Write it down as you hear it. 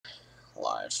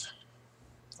live.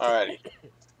 Alrighty.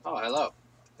 Oh, hello.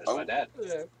 There's my dad.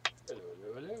 Hello.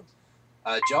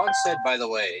 Hello. John said, by the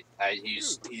way,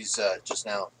 he's just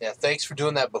now. Yeah, thanks for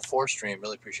doing that before stream.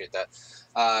 Really appreciate that.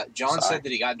 John said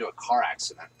that he got into a car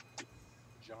accident.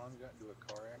 John got into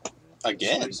a car accident?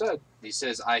 Again? That's what he said. He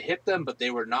says, I hit them, but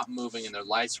they were not moving and their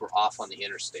lights were off on the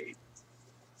interstate.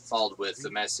 Followed with the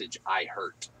message, I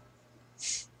hurt.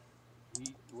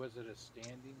 Was it a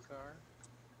standing car?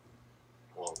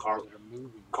 Well, Was it a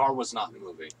moving car was not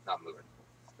moving. Not moving.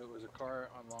 So it was a car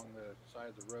along the side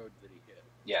of the road that he hit?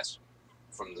 Yes.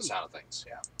 From the sound of things,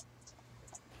 yeah.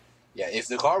 Yeah, if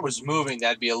the car was moving,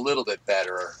 that'd be a little bit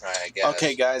better, I guess.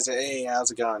 Okay, guys. Hey,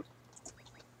 how's it going?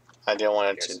 I didn't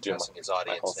want to do his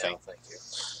audience whole now. thing. Thank you.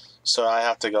 So I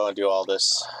have to go and do all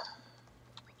this.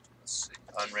 Let's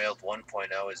see. Unrailed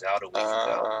 1.0 is out a week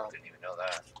ago. Didn't even know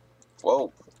that.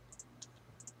 Whoa.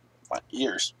 My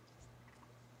ears.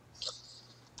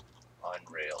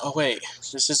 Unrailed. Oh, wait.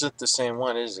 This isn't the same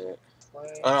one, is it? Oh,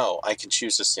 no. I can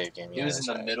choose to save game. He was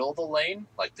in the middle of the lane,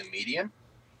 like the median.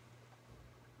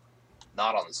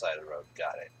 Not on the side of the road.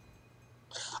 Got it.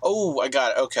 Oh, I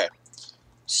got it. Okay.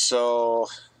 So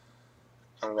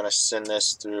I'm going to send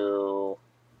this through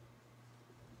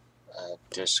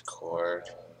Discord.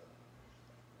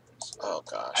 Oh,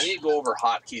 gosh. I need to go over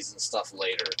hotkeys and stuff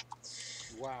later.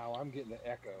 Wow, I'm getting an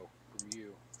echo from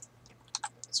you.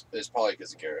 It's probably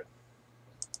because of Garrett.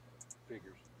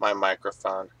 Figures. My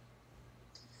microphone.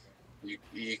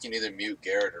 You can either mute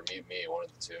Garrett or mute me, one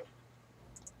of the two.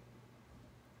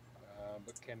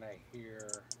 But can I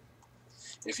hear?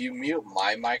 If you mute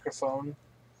my microphone,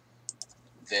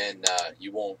 then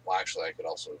you won't. Well, actually, I could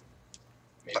also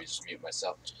maybe just mute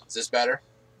myself. Is this better?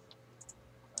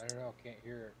 I don't know. Can't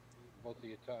hear both of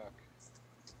you talk.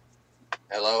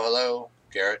 Hello, hello.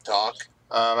 Garrett, talk.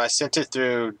 I sent it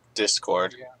through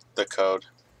Discord, the code.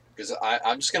 Because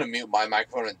I'm just going to mute my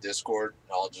microphone in Discord.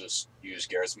 And I'll just use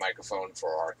Garrett's microphone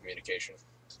for our communication.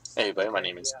 Hey, everybody, my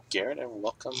name is Garrett, and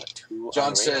welcome to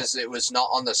John Unrailed. says it was not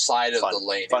on the side of the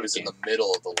lane. It was game. in the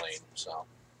middle of the lane. So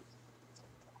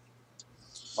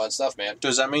fun stuff, man.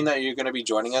 Does that mean that you're going to be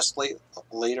joining us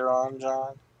later on,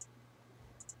 John?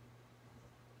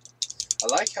 I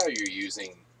like how you're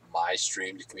using my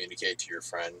stream to communicate to your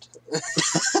friend.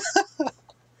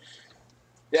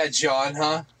 Yeah, John,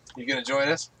 huh? You gonna join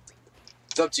us?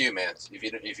 It's up to you, man.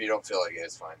 If you don't feel like it,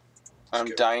 it's fine. I'm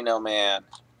Dino Man.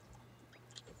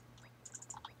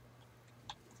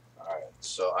 Alright,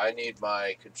 so I need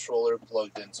my controller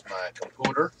plugged into my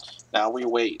computer. Now we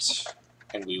wait,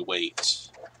 and we wait.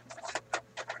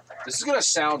 This is gonna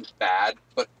sound bad,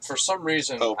 but for some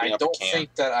reason I don't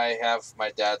think that I have my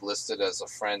dad listed as a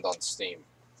friend on Steam.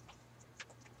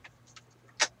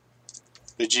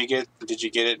 Did you get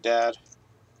it, Dad?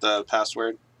 The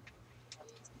password?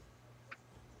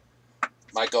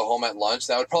 Might go home at lunch.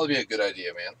 That would probably be a good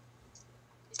idea, man.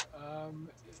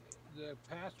 The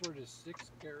password is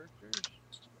 6 characters.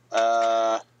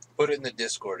 Put it in the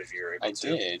Discord if you're able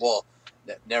to. I did. Well,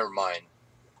 never mind.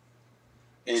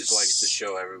 It It's just likes to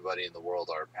show everybody in the world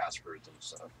our passwords and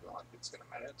stuff. Not like it's gonna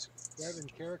matter. 7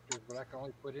 characters, but I can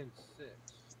only put in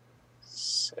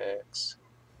 6. 6.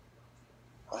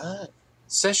 What?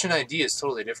 Session ID is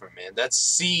totally different, man. That's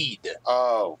seed.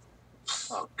 Oh.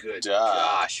 Oh, good Duh.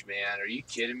 gosh, man. Are you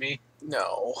kidding me?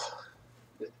 No.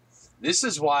 This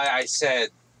is why I said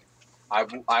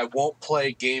I won't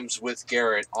play games with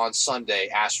Garrett on Sunday,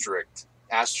 asterisk.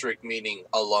 Asterisk meaning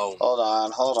alone.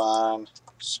 Hold on.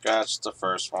 Scratch the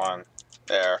first one.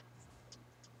 There.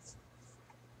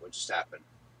 What just happened?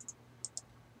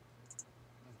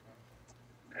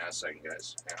 Hang on a second,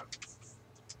 guys. Hang on.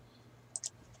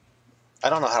 I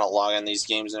don't know how to log in these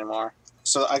games anymore.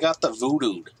 So I got the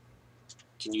voodoo.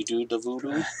 Can you do the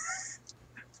voodoo?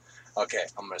 Okay,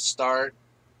 I'm gonna start.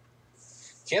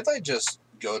 Can't I just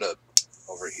go to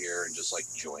over here and just like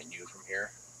join you from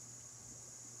here?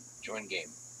 Join game.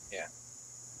 Yeah.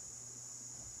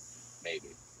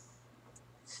 Maybe.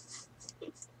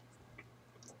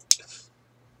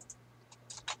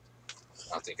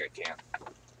 I don't think I can.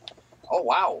 Oh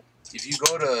wow! If you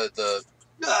go to the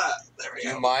There we do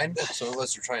go. you mind? Some of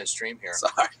us are trying to stream here.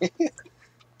 Sorry. Man.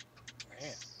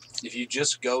 If you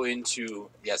just go into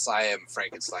yes, I am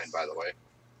Frankenstein, by the way.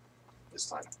 This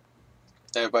time.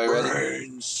 Everybody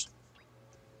ready?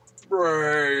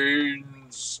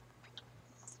 Brains.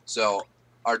 So,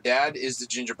 our dad is the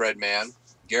gingerbread man.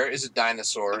 Garrett is a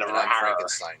dinosaur, and I'm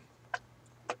Frankenstein.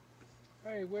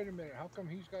 Hey, wait a minute. How come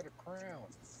he's got a crown?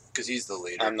 Because he's the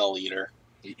leader. I'm the leader.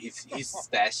 He's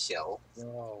special.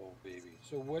 Oh, baby.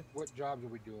 So what jobs are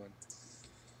we doing?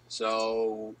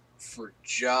 So, For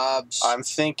jobs, I'm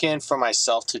thinking for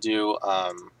myself to do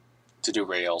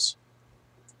rails.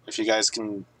 If you guys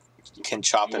can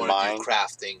chop you in want to mine. do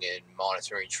crafting and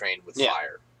monitoring train with Yeah.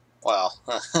 fire. Well,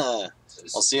 This we'll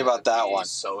is see gonna about that be one.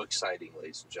 So exciting,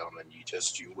 ladies and gentlemen. You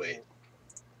wait.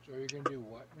 So you're gonna do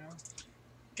what now?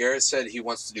 Garrett said he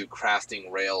wants to do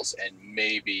crafting rails, and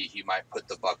maybe he might put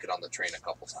the bucket on the train a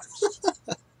couple times.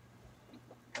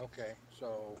 Okay,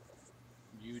 so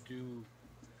you do.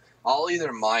 I'll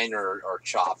either mine or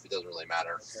chop. It doesn't really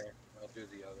matter. Okay, I'll do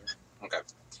the other. Okay.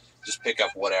 Just pick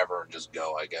up whatever and just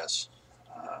go, I guess.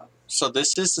 So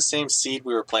this is the same seed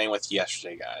we were playing with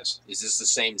yesterday, guys. Is this the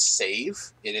same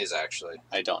save? It is, actually.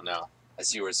 I don't know. I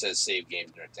see where it says save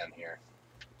game right down here.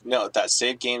 No, that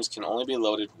save games can only be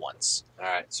loaded once. All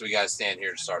right, so we got to stand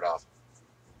here to start off.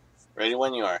 Ready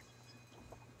when you are.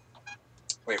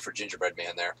 Wait for Gingerbread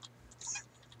Man there.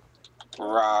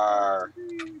 Rawr.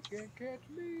 You can't catch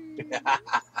me.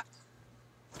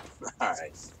 All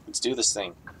right. Let's do this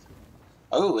thing.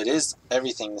 Oh, it is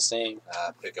everything the same.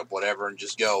 Pick up whatever and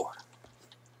just go.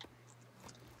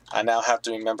 I now have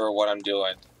to remember what I'm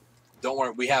doing. Don't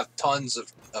worry, we have tons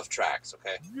of tracks,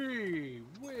 okay? Gee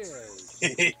whiz.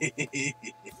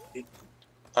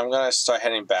 I'm going to start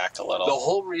heading back a little. The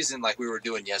whole reason, like we were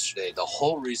doing yesterday, the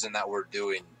whole reason that we're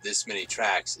doing this many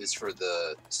tracks is for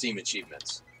the Steam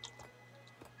achievements,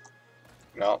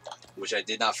 Nope. which I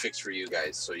did not fix for you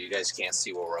guys, so you guys can't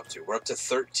see what we're up to. We're up to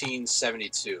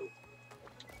 1372.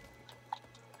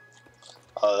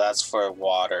 Oh, that's for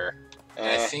water. And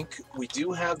I think we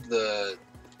do have the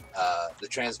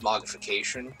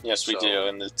transmogrification. Yes, we so- do,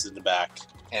 and it's in the back.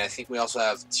 And I think we also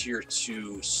have tier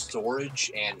 2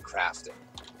 storage and crafting.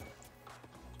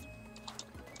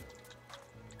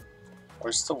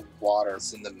 Where's the water?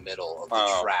 It's in the middle of the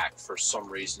Oh. track. For some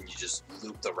reason, you just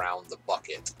looped around the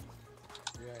bucket.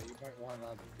 Yeah, you might want to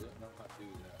not do that.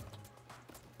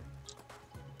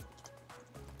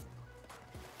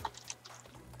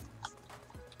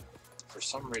 For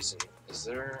some reason, is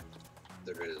there?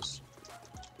 There is.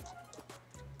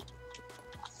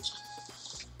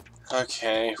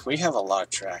 Okay, we have a lot of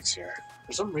tracks here.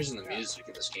 For some reason, the music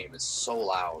in this game is so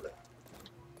loud.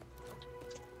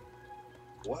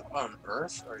 What on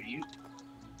earth are you?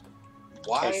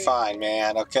 Why? Okay, fine,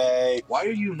 man, okay? Why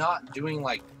are you not doing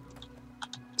like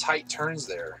tight turns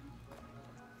there?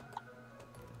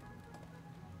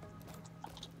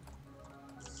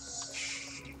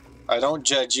 I don't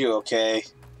judge you, okay?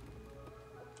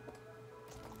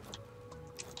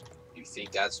 You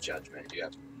think that's judgment? You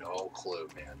have no clue,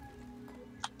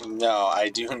 man. No, I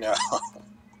do know.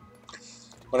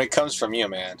 When it comes from you,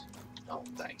 man. Oh,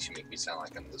 thanks. You make me sound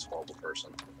like I'm this horrible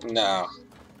person. No.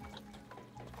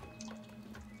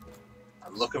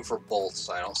 I'm looking for bolts.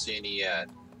 I don't see any yet.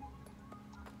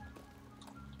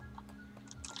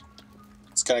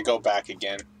 It's gonna go back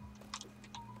again.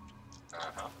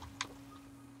 Uh-huh.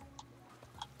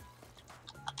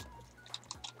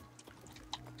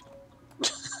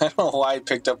 I don't know why I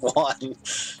picked up one.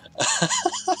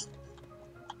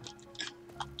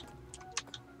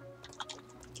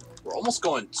 We're almost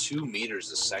going 2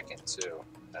 meters a second, too.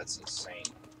 That's insane.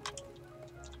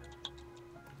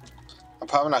 I'm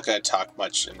probably not gonna talk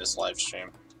much in this live stream.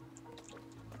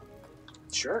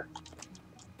 Sure.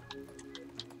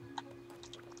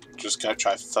 Just gonna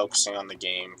try focusing on the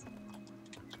game.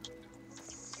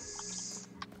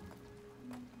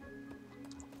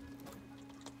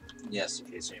 Yes, in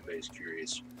case anybody's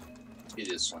curious,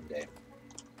 it is Sunday,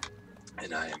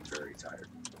 and I am very tired.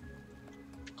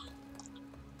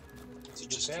 So The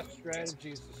just best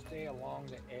strategy is to stay along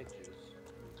the edges.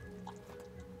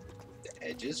 the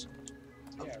edges.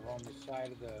 Yeah, along the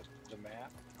side of the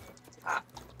map. Ah.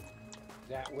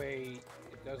 That way,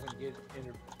 it doesn't get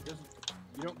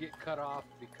you don't get cut off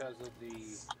because of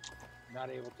the not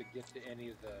able to get to any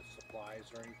of the supplies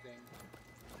or anything.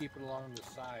 Keep it along the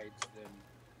sides, then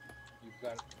you've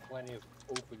got plenty of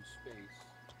open space.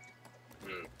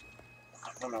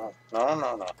 No.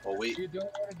 Well, You don't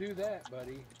want to do that,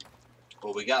 buddy.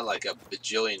 we got like a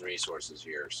bajillion resources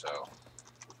here, so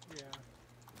Yeah.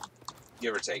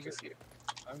 give or take a few.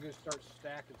 I'm gonna start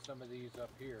stacking some of these up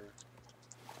here.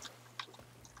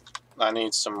 I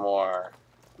need some more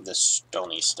of this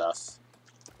stony stuff.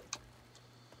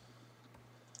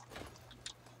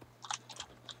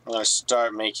 I'm gonna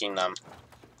start making them.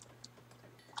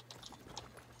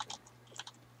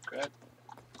 Good.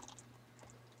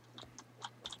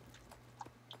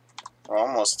 We're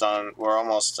almost done. We're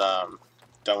almost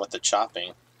done with the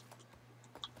chopping.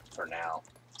 For now,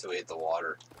 until we hit the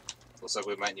water. Looks like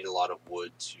we might need a lot of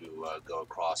wood to go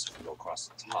across if we go across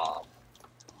the top.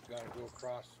 You gotta go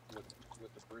across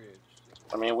with the bridge.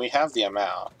 I mean, we have the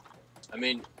amount. I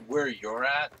mean, where you're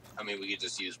at, I mean, we could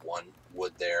just use one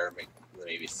wood there, make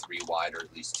maybe 3 wide or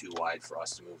at least 2 wide for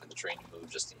us to move and the train to move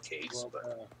just in case. Well,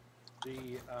 But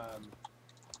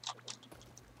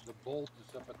the bolt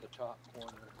is up at the top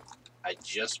corner. I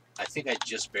think I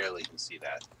just barely can see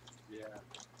that. Yeah.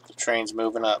 The train's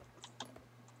moving up.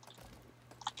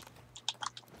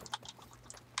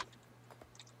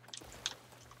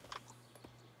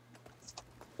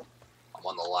 I'm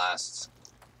on the last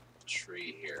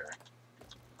tree here.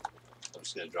 I'm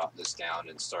just gonna drop this down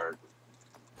and start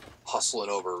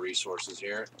hustling over resources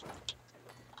here.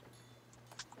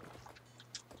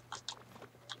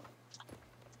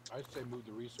 I'd say move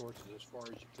the resources as far as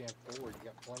you can forward. You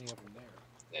got plenty of them there.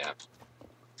 Yeah.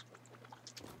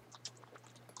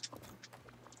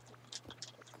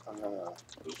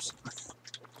 Oops.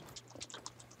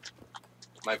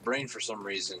 My brain, for some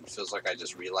reason, feels like I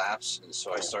just relapse, and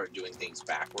so I start doing things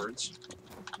backwards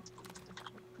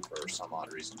for some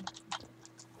odd reason.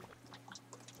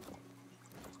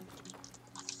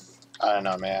 I don't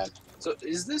know, man. So,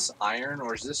 is this iron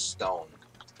or is this stone?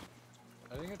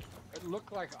 I think it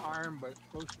looked like iron, but it's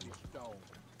supposed to be stone.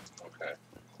 Okay.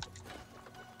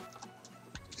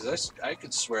 Because I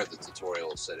could swear the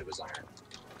tutorial said it was iron.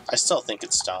 I still think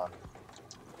it's stone.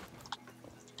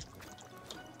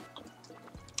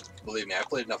 Believe me, I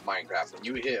played enough Minecraft. When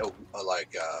you hit a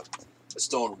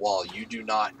stone wall, you do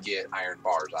not get iron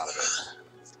bars out of it.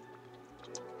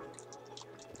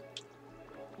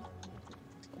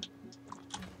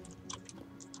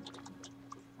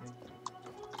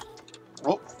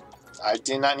 Oh, I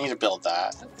did not need to build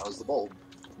that. That was the bolt.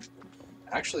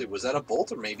 Actually, was that a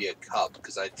bolt or maybe a cup?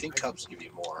 Because I think cups give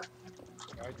you more.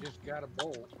 I just got a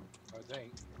bolt, I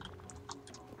think.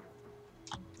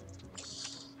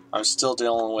 I'm still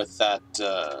dealing with that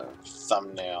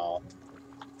thumbnail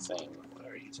thing. What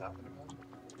are you talking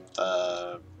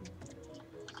about?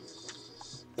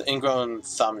 The ingrown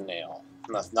thumbnail.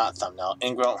 No, not thumbnail.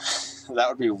 Ingrown. That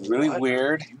would be really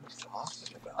weird. What are you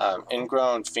talking about?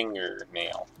 Ingrown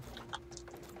fingernail.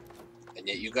 And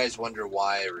yet you guys wonder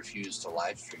why I refuse to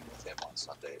live stream with him on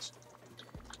Sundays.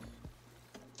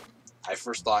 I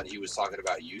first thought he was talking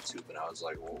about YouTube, and I was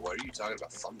like, well, what are you talking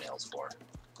about thumbnails for?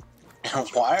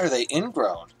 Why are they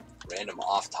ingrown? Random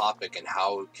off topic, and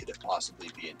how could it possibly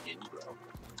be an ingrown?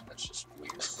 That's just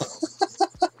weird,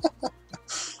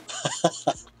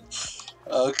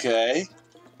 bro. Okay.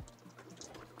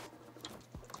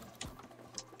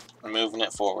 I'm moving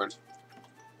it forward.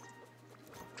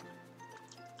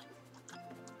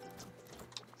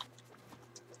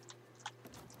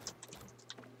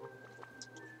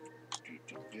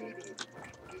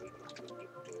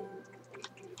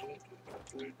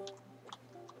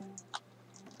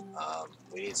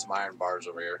 We need some iron bars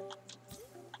over here.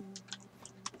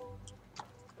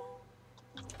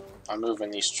 I'm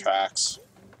moving these tracks.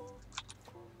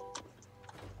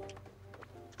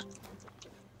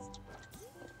 I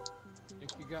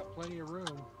think you got plenty of room.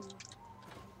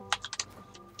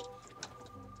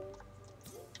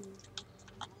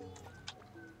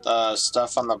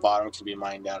 Stuff on the bottom can be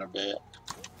mined out a bit.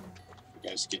 If you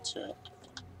guys get to it.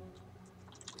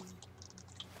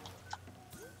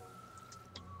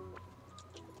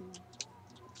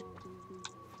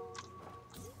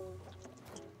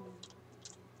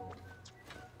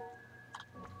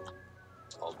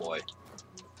 Oh boy.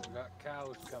 We got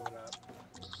cows coming up.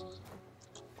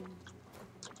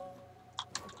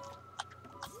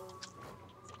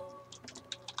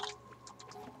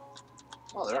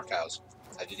 Oh, there are cows.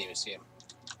 I didn't even see them.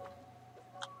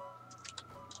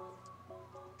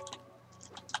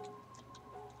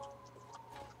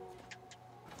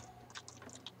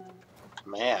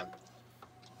 Man.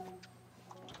 You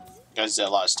guys did a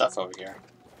lot of stuff over here.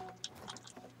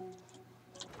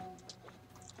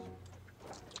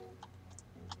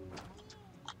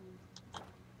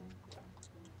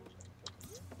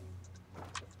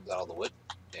 Is that all the wood?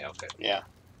 Yeah, okay. Yeah.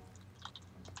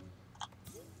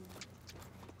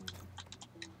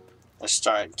 Let's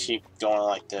keep going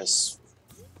like this.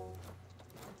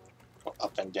 Go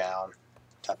up and down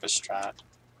type of strat.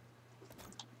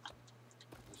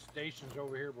 The station's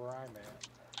over here where I'm at.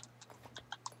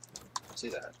 See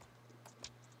that?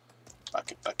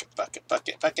 Bucket, bucket, bucket,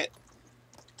 bucket, bucket.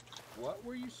 What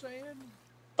were you saying?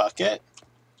 Bucket?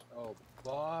 Oh,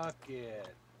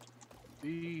 bucket.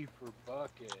 B for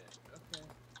bucket. Okay.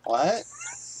 What?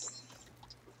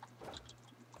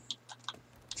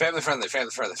 Family friendly,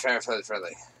 family friendly, family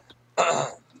friendly.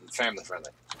 Family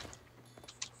friendly.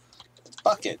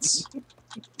 Buckets.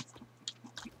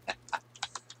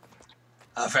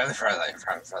 Family friendly,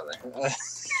 family friendly.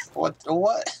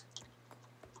 What?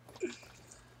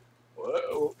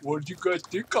 What do you guys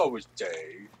think I was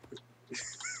saying?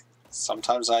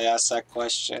 Sometimes I ask that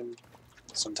question.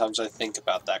 Sometimes I think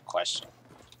about that question.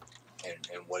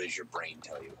 And what does your brain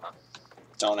tell you, huh?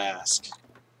 Don't ask.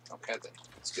 Okay, then.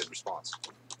 It's a good response.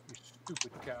 You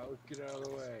stupid cows, get out of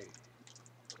the way.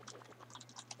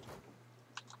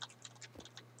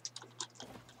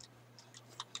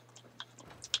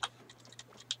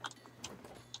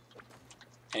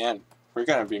 And we're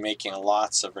going to be making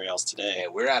lots of rails today. Okay,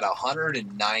 we're at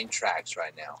 109 tracks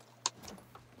right now.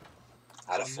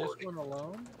 Out of On 40. this one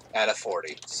alone? Out of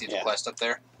 40. See the Yeah. quest up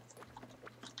there?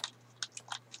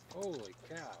 Holy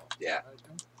cow. Yeah. I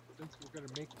don't think we're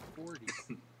going to make the 40.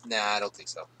 Nah, I don't think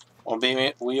so.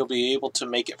 We'll be able to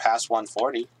make it past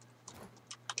 140.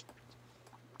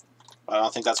 I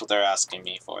don't think that's what they're asking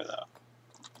me for, though.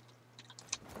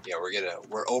 Yeah,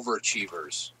 we're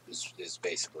overachievers is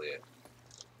basically it.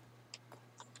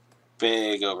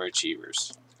 Big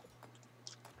overachievers.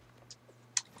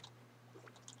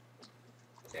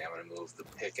 Okay, I'm gonna move the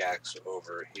pickaxe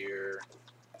over here.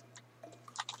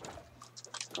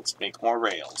 Let's make more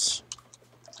rails.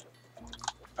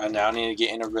 I now need to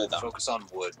get in a rhythm. Focus on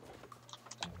wood.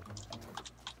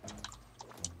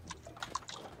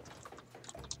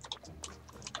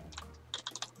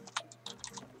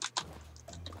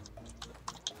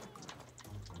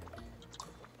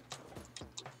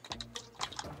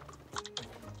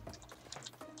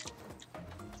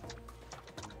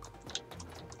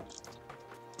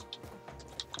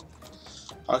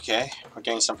 Okay, we're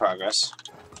getting some progress.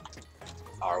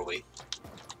 Are we?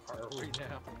 Are we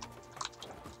now?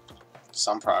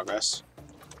 Some progress.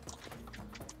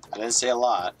 I didn't say a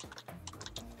lot.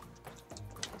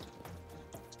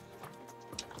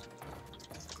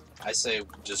 I say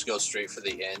just go straight for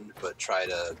the end, but try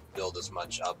to build as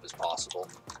much up as possible.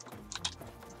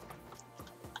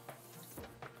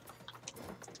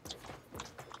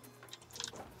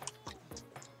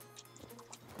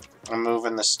 I'm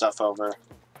moving this stuff over.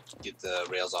 Get the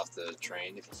rails off the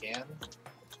train if you can.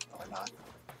 Or not.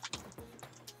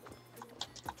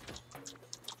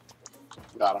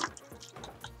 Got him.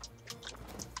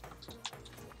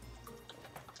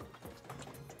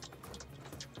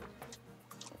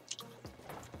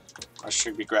 I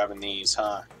should be grabbing these,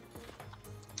 huh?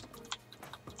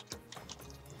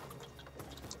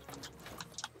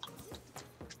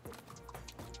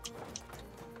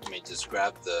 I mean, just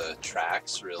grab the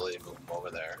tracks, really, and move them over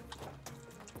there.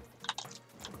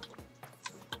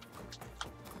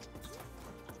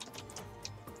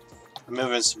 I'm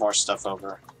moving some more stuff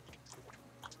over.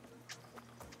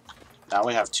 Now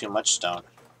we have too much stone.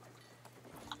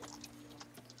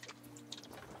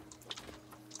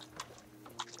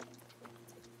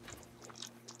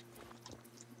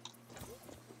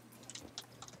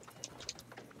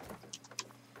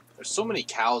 There's so many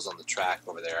cows on the track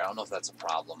over there. I don't know if that's a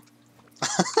problem.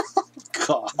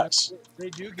 Gosh. They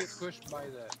do get pushed by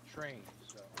the train,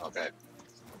 so. Okay.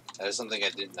 That is something I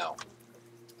didn't know.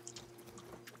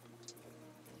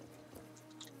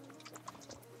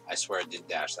 I swear I didn't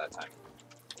dash that time.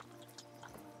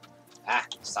 Ah,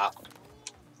 stop.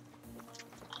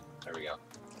 There we go.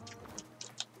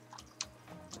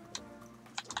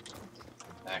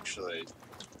 Actually,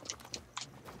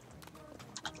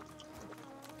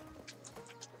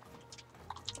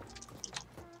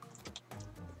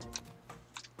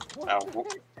 Wow.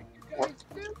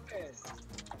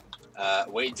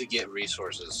 wait to get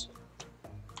resources.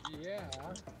 Yeah.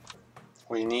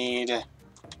 We need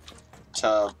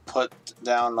to put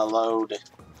down the load.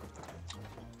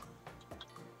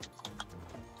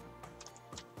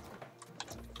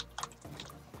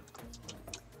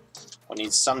 We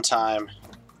need some time.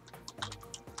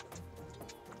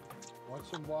 Want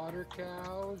some water,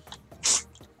 cows?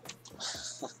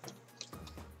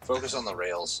 Focus on the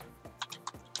rails.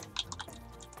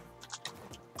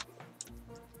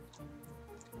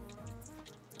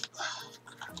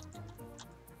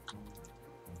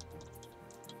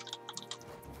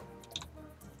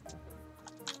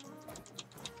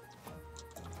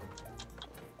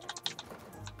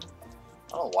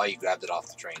 I don't know why you grabbed it off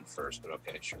the train first, but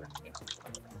okay, sure. Yeah.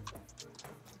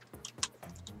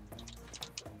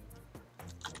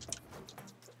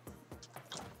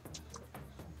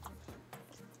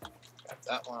 Got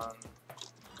that one.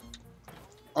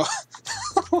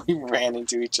 We ran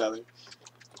into each other.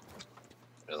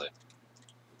 Really.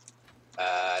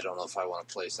 I don't know if I want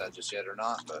to place that just yet or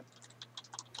not, but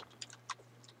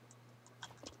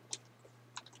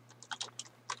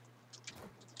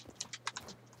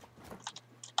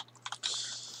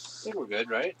I think we're good,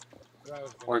 right?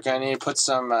 We're gonna need to put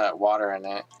some water in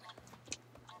it.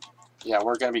 Yeah,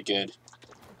 we're gonna be good.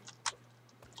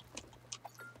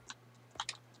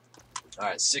 All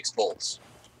right, 6 bolts.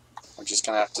 We're just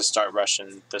gonna have to start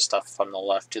rushing the stuff from the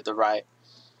left to the right.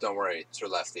 Don't worry, Sir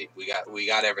Lefty. We got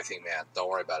everything, man. Don't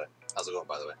worry about it. How's it going,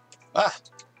 by the way? Ah,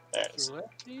 there it is. Sir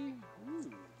Lefty?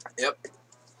 Ooh. Yep.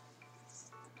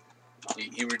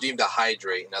 He redeemed a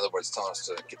hydrate. In other words, telling us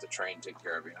to get the train taken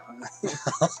care of. You know.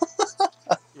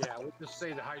 Yeah, we'll just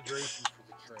say the hydration for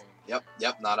the train. Yep.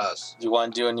 Not us. You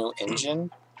want to do a new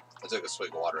engine? I took a swig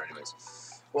of water, anyways.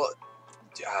 Well,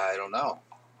 I don't know.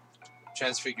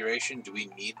 Transfiguration. Do we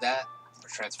need that? Or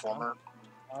transformer?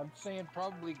 I'm saying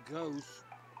probably Ghost,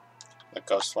 The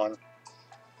ghost one.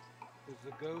 because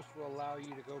the Ghost will allow you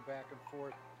to go back and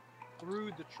forth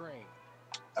through the train.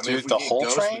 I mean, Dude, if we the get whole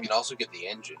Ghost, train? we can also get the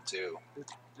engine too.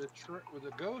 The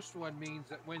Ghost one means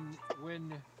that when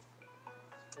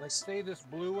like say this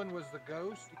blue one was the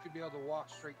Ghost, you could be able to walk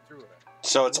straight through it.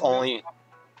 So it's only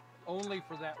Only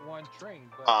for that one train,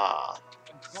 but ah.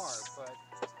 one car. But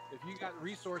if you got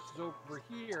resources over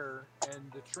here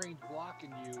and the train's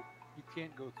blocking you, you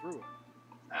can't go through it.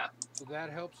 Ah. So that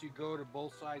helps you go to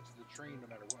both sides of the train no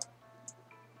matter what.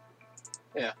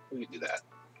 Yeah, we can do that.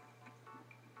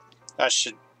 That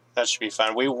should be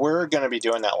fun. We were gonna be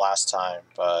doing that last time,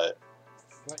 but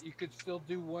But you could still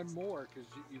do one more because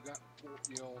you got,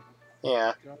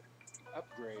 yeah. you know,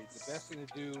 upgrade. The best thing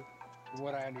to do, from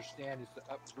what I understand, is to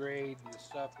upgrade the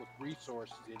stuff with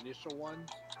resources, the initial ones.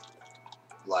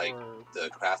 Like or the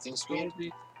crafting speed.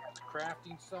 building,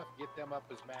 crafting stuff, get them up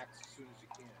as max as soon as you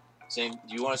can. Same.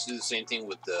 Do you want us to do the same thing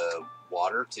with the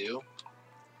water too?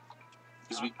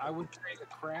 Because we. I would say the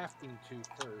crafting two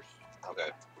first. Okay.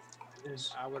 And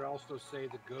I would also say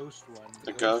the ghost one.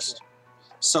 The ghost.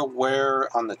 So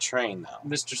where on the train though?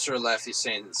 Mr. Sir Lefty's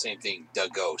saying the same thing. The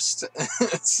ghost.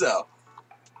 So,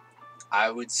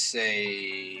 I would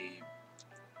say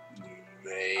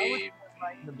maybe.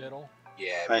 Right in the middle.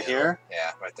 Yeah. Right here?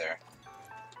 Yeah, right there.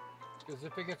 Because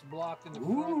if it gets blocked in the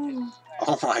front,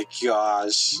 Oh my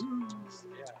gosh.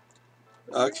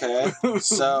 yeah. Okay.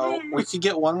 So we could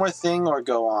get one more thing or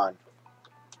go on.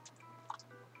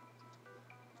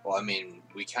 Well, I mean,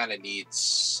 we kind of need.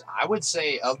 I would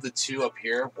say of the two up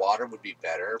here, water would be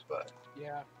better, but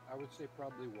Yeah, I would say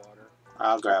probably water.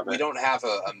 I'll grab we it. don't have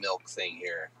a milk thing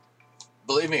here.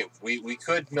 Believe me, we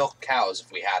could milk cows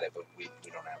if we had it, but we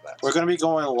don't have that. We're gonna be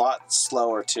going a lot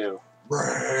slower too.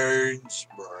 Brains.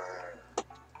 I'm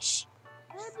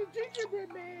the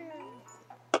gingerbread man.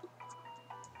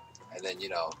 And then,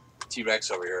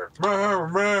 T-Rex over here. Wow,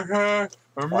 look at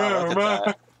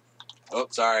that. Oh,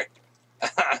 sorry.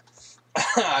 I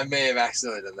may have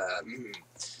accidentally done that.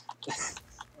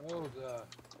 Oh, the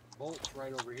bolt's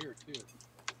right over here too.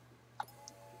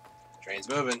 Train's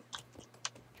moving.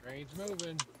 Train's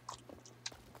moving.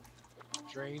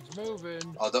 Train's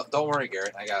moving. Oh, don't worry,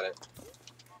 Garrett. I got it.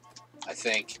 I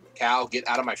think. Cal, get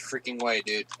out of my freaking way,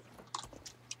 dude.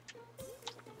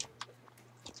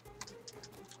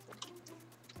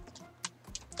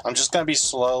 I'm just gonna be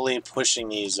slowly pushing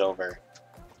these over.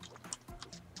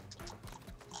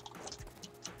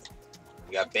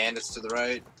 We got bandits to the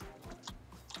right.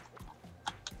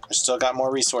 I still got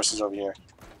more resources over here.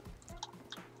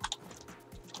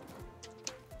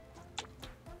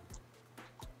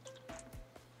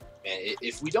 Man,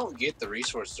 if we don't get the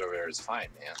resources over there, it's fine,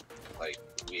 man. Like,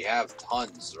 we have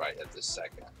tons right at this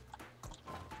second.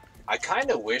 I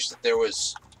kind of wish that there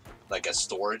was, like, a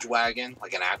storage wagon,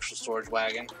 like an actual storage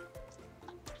wagon.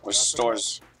 Which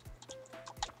stores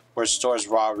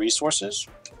raw resources?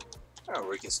 Where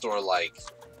we can store, like,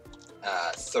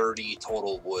 30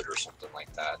 total wood or something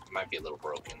like that. It might be a little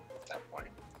broken at that point.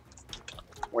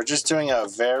 We're just doing a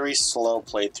very slow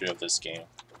playthrough of this game.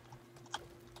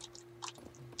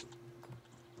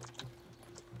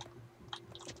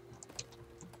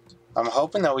 I'm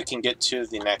hoping that we can get to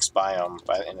the next biome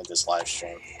by the end of this live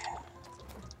stream.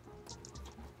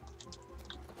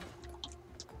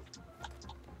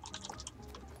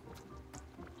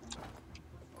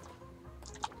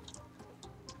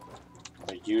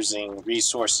 We're using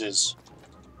resources.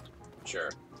 Sure.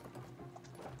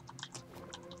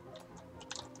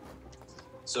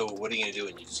 So what are you going to do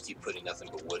when you just keep putting nothing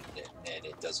but wood in it and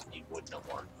it doesn't need wood no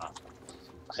more? Huh?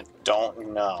 I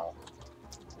don't know.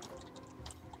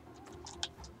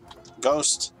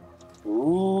 Ghost.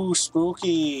 Ooh,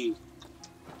 spooky.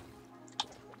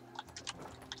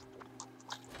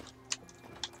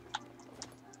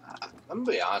 I'm going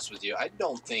to be honest with you. I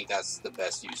don't think that's the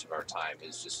best use of our time,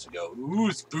 is just to go,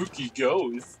 ooh, spooky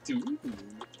ghost.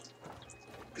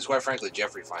 Because quite frankly,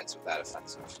 Jeffrey finds that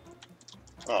offensive.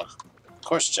 Oh, of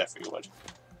course Jeffrey would.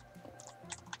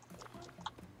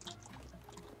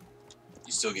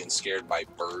 You still getting scared by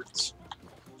birds?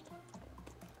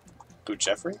 Who,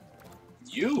 Jeffrey?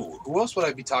 You? Who else would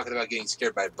I be talking about getting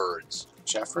scared by birds?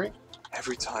 Jeffrey?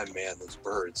 Every time, man, those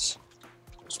birds.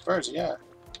 Those birds, yeah.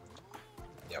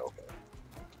 Yeah, okay.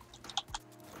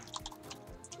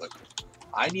 Look,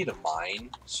 I need a mine,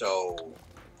 so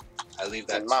I leave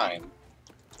that In mine.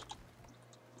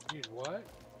 Dude, what?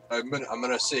 I'm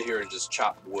gonna sit here and just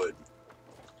chop wood.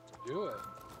 Do it.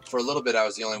 For a little bit, I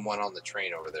was the only one on the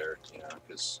train over there, you know,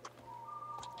 because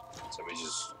somebody's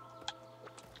just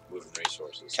moving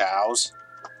resources. Cows.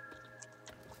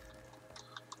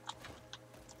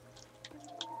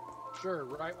 Sure,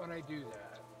 right when I do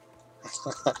that.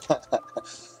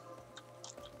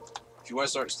 If you want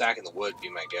to start stacking the wood, be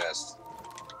my guest.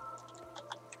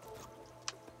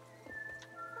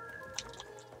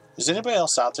 Is anybody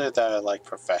else out there that are like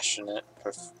perfectionists,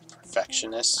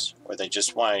 where they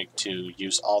just want to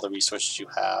use all the resources you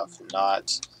have,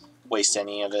 not waste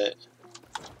any of it?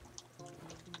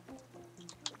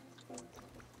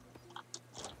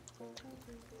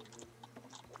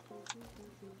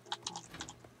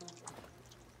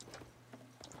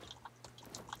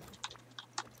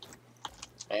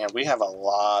 And we have a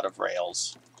lot of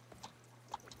rails.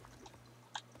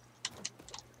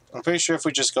 I'm pretty sure if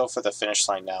we just go for the finish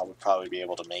line now, we'll probably be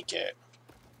able to make it.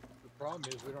 The problem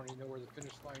is we don't even know where the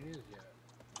finish line is yet.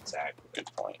 Exactly.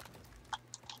 Good point.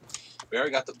 We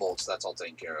already got the bolts. That's all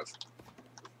taken care of.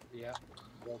 Yeah,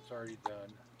 bolt's already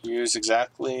done. Use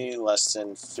exactly less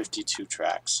than 52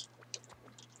 tracks.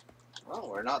 Well,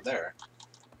 we're not there.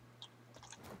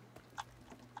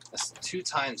 That's 2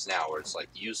 times now where it's like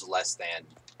use less than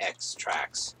X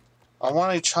tracks. I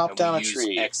want to chop And down we a use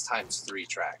tree. X times 3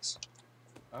 tracks.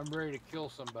 I'm ready to kill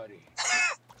somebody.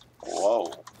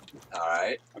 Whoa,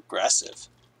 Alright. aggressive.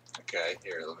 Okay,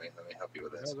 here, let me help you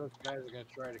with I this. know those guys are going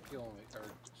to try to kill me, or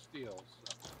steal.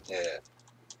 So. Yeah.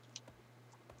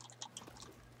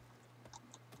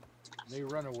 They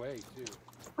run away, too.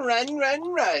 Run,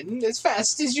 run, run as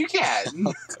fast as you can.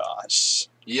 Oh gosh.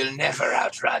 You'll never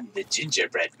outrun the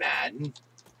gingerbread man.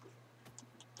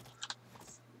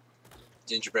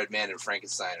 Gingerbread man and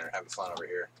Frankenstein are having fun over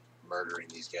here, murdering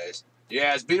these guys.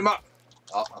 Yes, beat him up.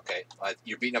 Oh, okay.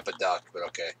 You're beating up a duck, but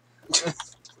okay.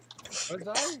 Was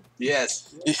I?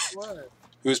 Yes. Yes, what?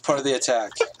 He was part of the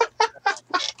attack.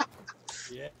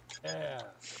 Yeah. Yeah.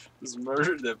 Just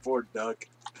murdered that poor duck.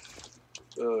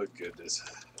 Oh, goodness.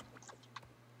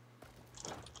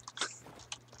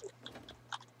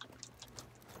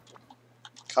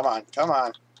 Come on, come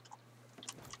on.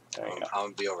 There you go. I'm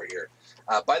gonna be over here.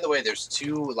 By the way, there's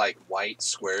 2 like white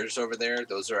squares over there.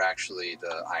 Those are actually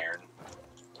the iron.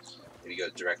 If you go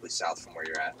directly south from where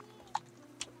you're at.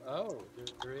 Oh,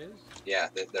 there is? Yeah,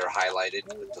 they're highlighted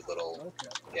with the little. Okay.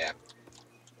 Yeah.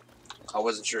 I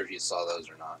wasn't sure if you saw those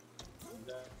or not.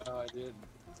 No, I didn't.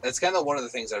 That's kind of one of the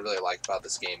things I really like about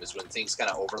this game is when things kind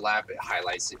of overlap, it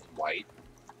highlights it in white.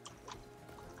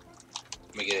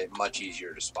 Making it much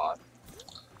easier to spot.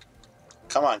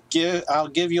 Come on, I'll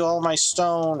give you all my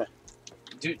stone.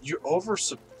 Dude, you're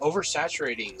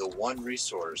oversaturating the one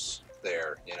resource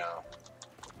there, you know.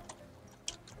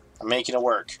 I'm making it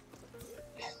work.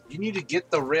 You need to get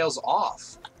the rails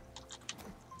off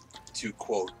to,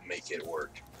 quote, make it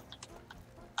work.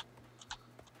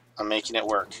 I'm making it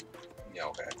work. Yeah,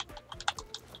 okay.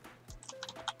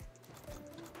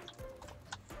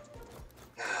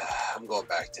 I'm going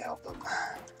back to help them.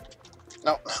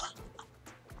 No.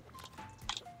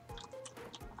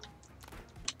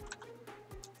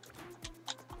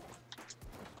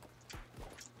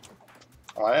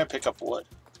 Why did I pick up wood?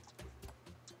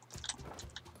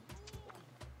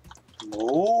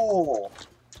 Oh,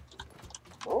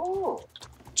 Oh.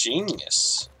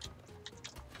 genius.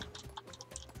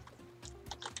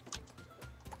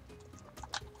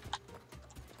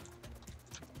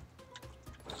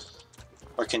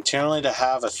 We're continuing to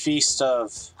have a feast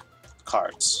of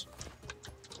cards.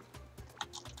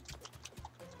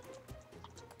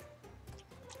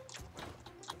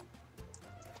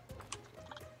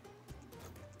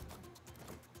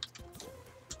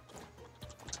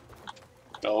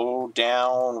 Go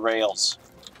down rails.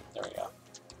 There we go.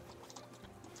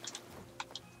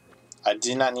 I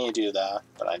did not need to do that,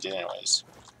 but I did anyways.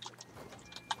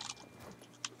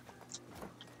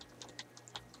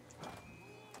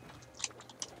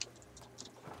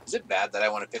 Is it bad that I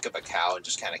want to pick up a cow and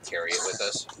just kind of carry it with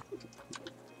us?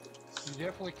 You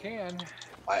definitely can.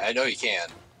 I know you can.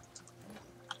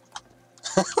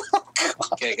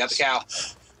 Okay, got the cow.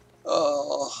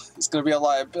 Oh, it's gonna be a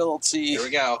liability. Here we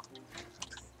go.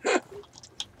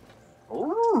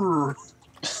 Ooh.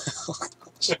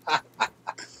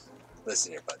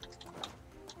 Listen here, bud.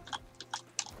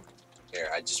 Here,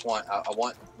 I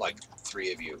want like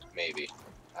 3 of you, maybe.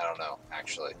 I don't know,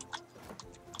 actually.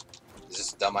 Is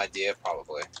this a dumb idea?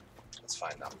 Probably. Let's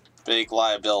find out. Big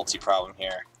liability problem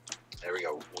here. There we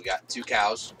go. We got 2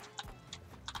 cows.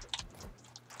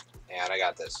 And I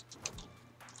got this.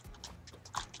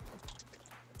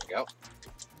 There we go.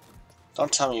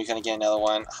 Don't tell me you're gonna get another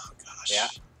one. Oh gosh. Yeah.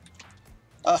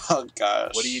 Oh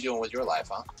gosh. What are you doing with your life,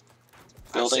 huh?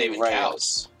 Building I'm saving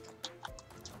rails.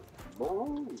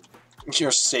 Cows.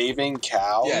 You're saving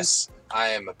cows? Yes. I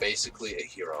am basically a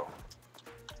hero.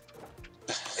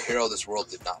 A hero this world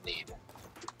did not need.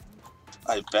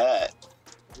 I bet.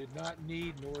 Did not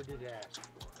need nor did ask.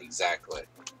 Exactly.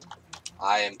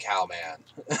 I am Cowman.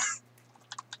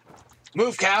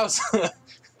 Move, cows!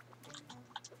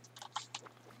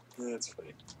 That's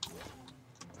funny.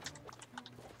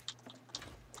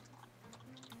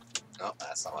 No,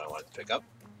 that's not what I wanted to pick up.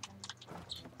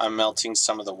 I'm melting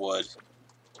some of the wood.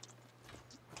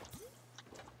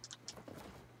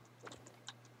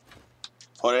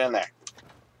 Put it in there.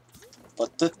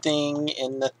 Put the thing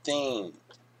in the thing.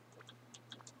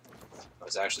 I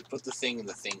was actually put the thing in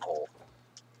the thing hole.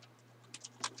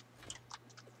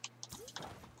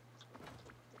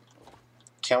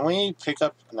 Can we pick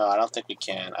up? No, I don't think we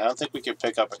can. I don't think we can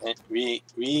pick up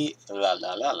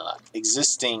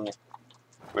existing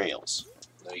rails.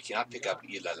 No, you cannot pick up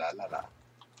la la la la.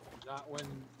 Not when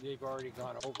they've already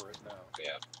gone over it, no.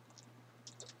 Yeah.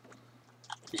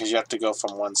 Because you have to go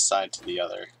from one side to the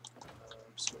other.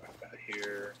 So I've got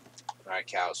here. Alright,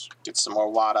 cows. Get some more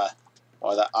water.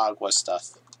 Or the agua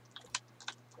stuff.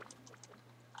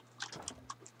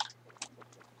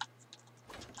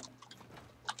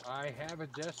 I have a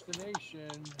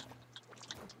destination.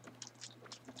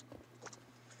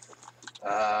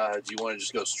 Do you want to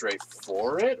just go straight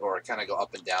for it, or kind of go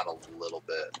up and down a little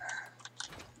bit?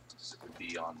 So it would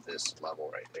be on this level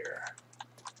right there.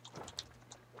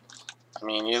 I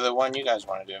mean, either one you guys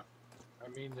want to do. I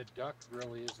mean, the duck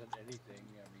really isn't anything.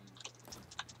 I mean,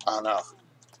 I don't know.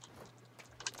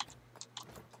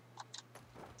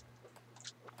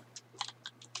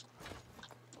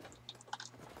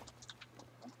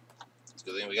 It's a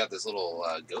good thing we got this little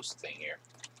ghost thing here.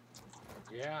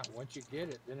 yeah, once you get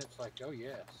it, then it's like, oh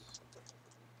yes.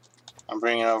 I'm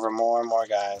bringing over more and more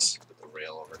guys. Put the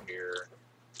rail over here.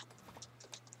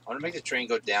 I want to make the train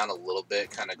go down a little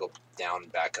bit, kind of go down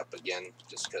and back up again,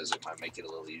 just because it might make it a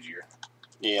little easier.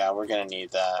 Yeah, we're going to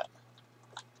need that.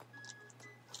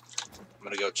 I'm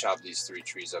going to go chop these 3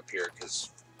 trees up here,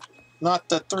 because Not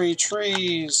the 3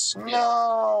 trees. Yeah.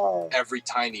 No. every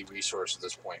tiny resource at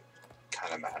this point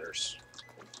kind of matters.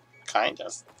 Kind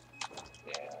of.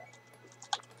 Yeah.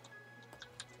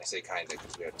 I say kind of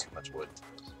because we have too much wood.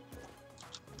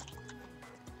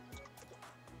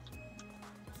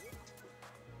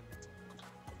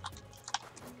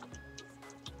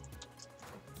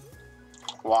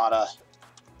 Water.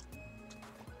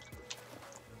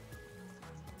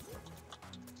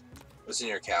 Listen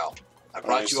here, cow. I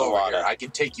brought There's you the over water. here. I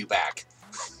can take you back.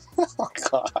 Oh,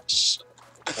 gosh.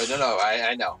 Oh, no,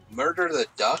 I know. Murder the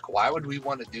duck? Why would we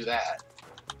want to do that?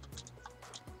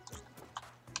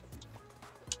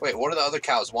 Wait, one of the other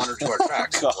cows wandered to our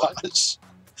tracks. What? Gosh.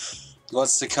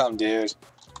 What's to come, dude?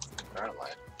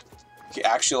 Apparently. He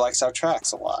actually likes our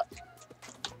tracks a lot.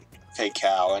 Okay,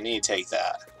 cow, I need to take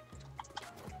that.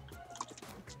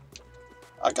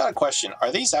 I got a question.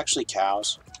 Are these actually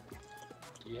cows?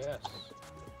 Yes.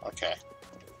 Okay.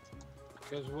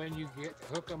 Because when you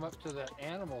hook them up to the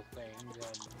animal thing,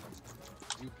 then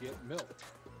you get milk.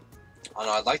 Oh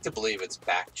no, I'd like to believe it's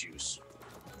back juice.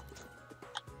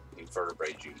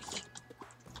 Vertebrae juice.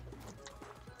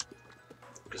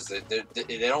 Because they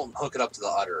don't hook it up to the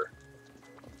udder.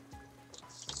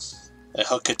 They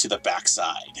hook it to the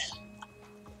backside.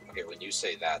 Okay, when you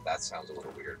say that, that sounds a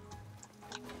little weird.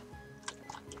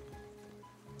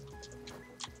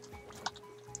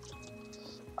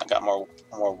 I got more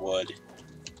wood.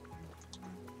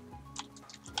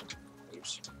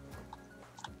 Oops.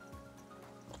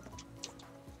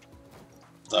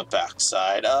 The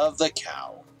backside of the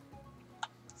cow.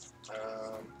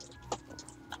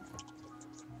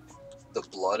 The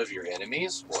blood of your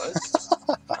enemies? What?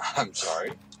 I'm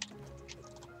sorry.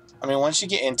 I mean, once you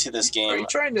get into this Are game, you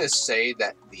trying to say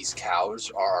that these cows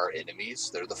are our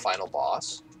enemies? They're the final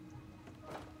boss?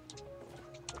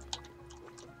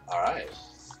 Alright.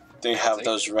 they have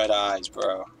those red eyes,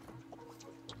 bro.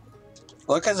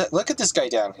 Look at this guy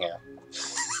down here.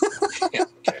 Yeah,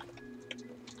 okay.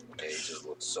 They just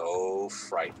look so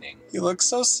frightening. He looks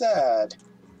so sad.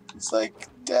 It's like,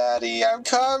 Daddy, I'm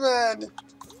coming.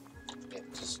 Yeah,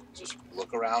 just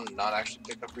look around and not actually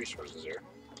pick up resources here.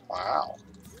 Wow.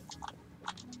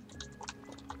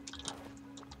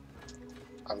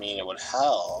 I mean, it would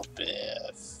help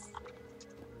if...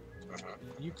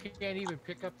 You can't even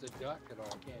pick up the duck at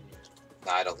all, can you?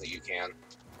 No, I don't think you can.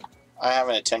 I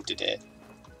haven't attempted it.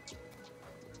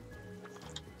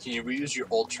 Can you reuse your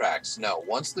old tracks? No.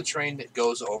 Once the train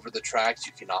goes over the tracks,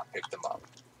 you cannot pick them up.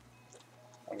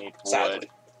 I need wood.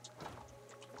 Sadly.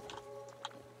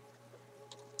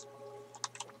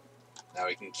 Now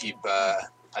we can keep, I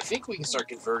think we can start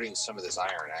converting some of this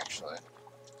iron, actually.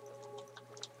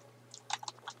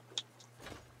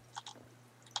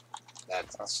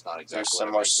 That's not exactly There's some what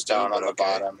I more meant to do, stone on but the okay.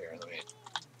 bottom. Here,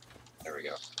 there we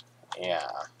go. Yeah.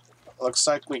 Looks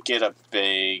like we get a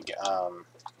big,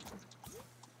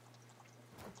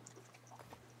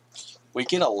 we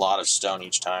get a lot of stone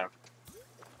each time.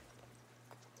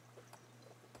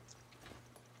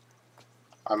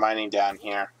 I'm mining down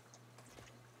here.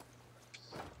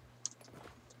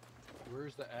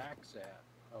 Where's the axe at?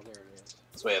 Oh, there it is.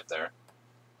 It's way up there.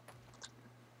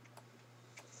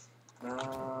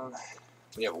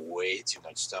 We have way too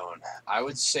much stone. I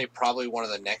would say probably one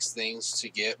of the next things to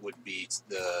get would be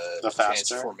the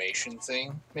faster? transformation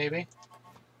thing, maybe.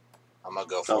 I'm gonna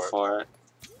go Go for it. for it.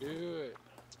 Do it.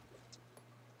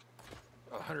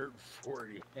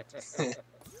 140.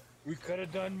 We could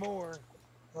have done more.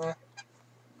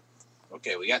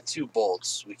 Okay, we got 2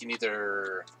 bolts. We can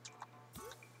either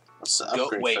What's the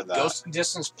upgrade for that? ghost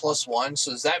distance +1.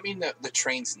 So does that mean that the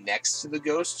trains next to the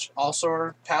ghost also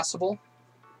are passable?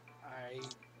 I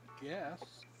guess.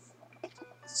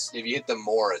 If you hit them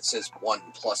more, it says 1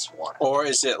 + 1. Or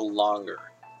is it longer?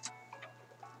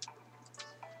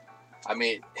 I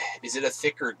mean, is it a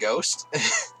thicker ghost?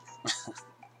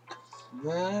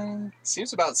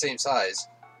 Seems about the same size.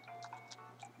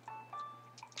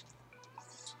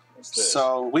 What's this?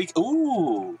 So we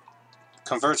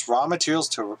converts raw materials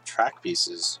to track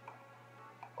pieces.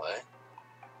 What?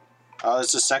 Oh,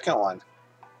 there's a second one.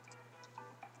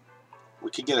 We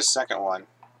could get a second one.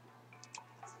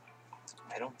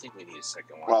 I don't think we need a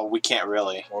second one. Well, we can't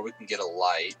really. Or we can get a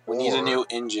light. We need a or new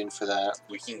engine for that.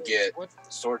 We can get What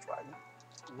storage wagon.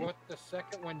 what the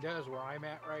second one does, where I'm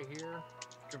at right here,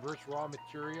 converts raw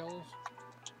materials.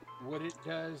 What it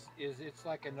does is it's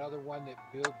like another one that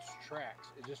builds tracks.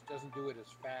 It just doesn't do it as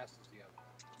fast as the other.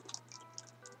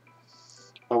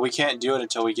 But we can't do it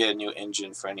until we get a new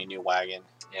engine for any new wagon.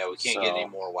 Yeah, we can't get any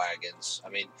more wagons. I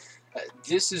mean,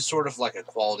 this is sort of like a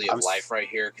quality of life right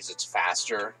here because it's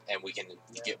faster and we can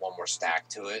get one more stack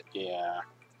to it. Yeah,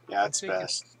 that's I'm thinking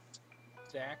best.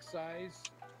 Stack size,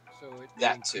 so it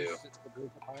That too. increases it a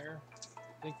bit higher.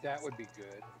 I think that would be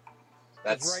good. 'Cause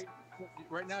That's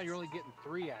right now you're only getting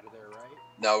 3 out of there, right?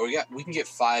 no, we can get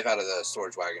 5 out of the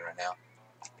storage wagon right now.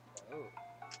 Oh.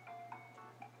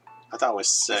 I thought it was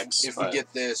 6. If we but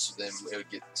get this, then it would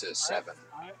get to 7.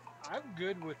 I'm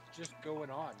good with just going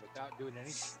on without doing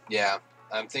anything. Yeah,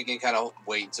 I'm thinking kind of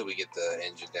wait until we get the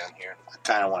engine down here. I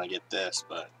kind of want to get this,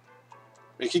 but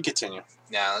we could continue.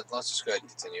 Now, let's just go ahead and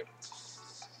continue.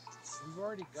 We've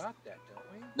already got that,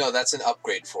 don't we? No, that's an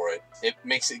upgrade for it. It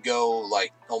makes it go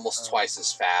like almost twice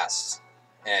as fast.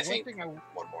 And I think one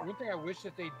more. One thing I wish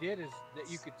that they did is that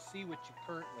you could see what you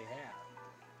currently have,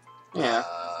 Yeah.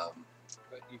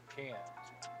 but you can't.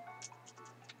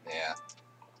 Yeah.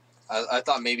 I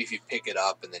thought maybe if you pick it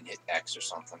up and then hit X or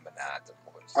something, but nah, it doesn't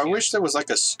work. I wish there was like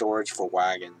a storage for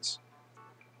wagons.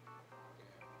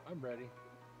 Yeah, I'm ready.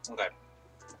 Okay.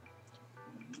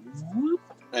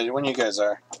 And when you guys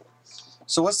are.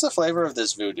 So what's the flavor of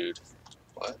this voodoo?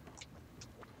 What?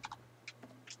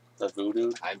 The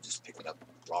voodoo? I'm just picking up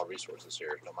raw resources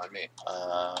here. Don't mind me.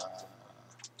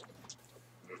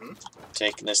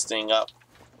 Taking this thing up.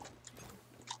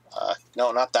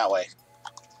 No, not that way.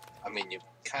 I mean, you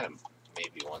kind of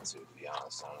maybe want to be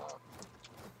honest. I don't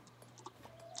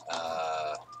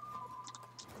know.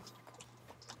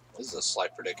 This is a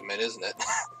slight predicament, isn't it?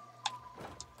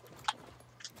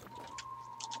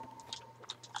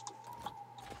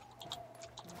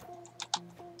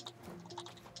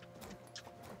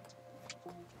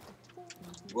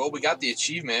 Well, we got the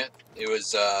achievement. It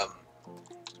was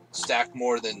stack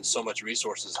more than so much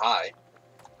resources high.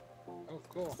 Oh,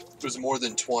 cool. It was more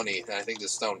than 20, and I think the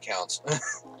stone counts.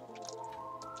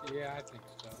 Yeah, I think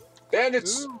so.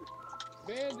 Bandits! Ooh,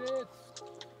 bandits!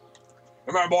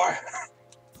 Come on, boy!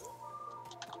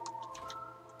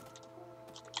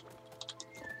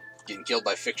 Getting killed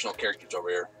by fictional characters over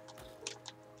here.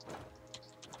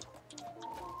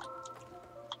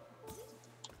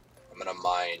 I'm gonna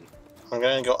mine. I'm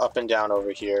gonna go up and down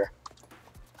over here.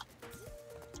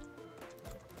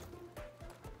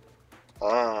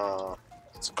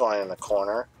 It's going in the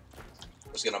corner.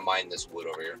 I'm just gonna mine this wood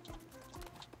over here.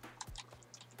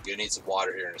 You're gonna need some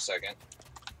water here in a second.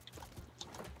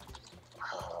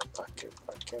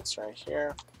 It's right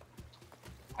here.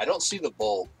 I don't see the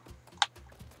bulb.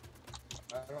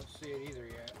 I don't see it either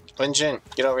yet. Lin Jin,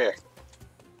 get over here.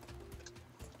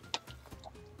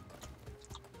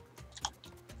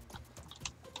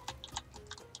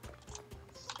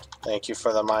 Thank you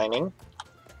for the mining.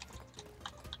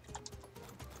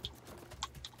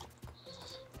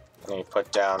 And you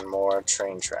put down more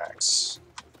train tracks.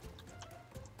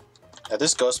 Now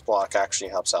this ghost block actually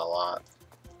helps out a lot.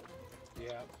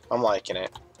 Yeah. I'm liking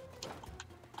it.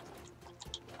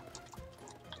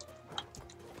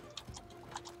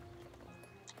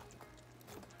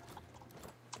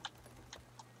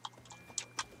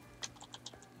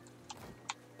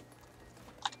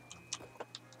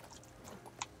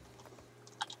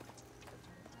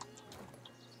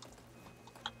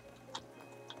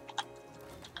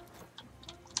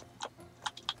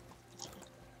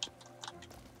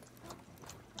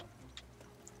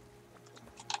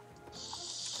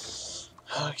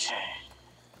 Okay.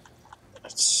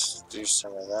 Let's do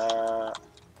some of that.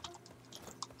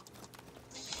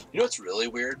 You know what's really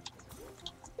weird?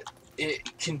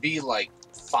 It can be like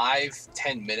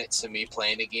 5-10 minutes of me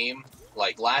playing a game.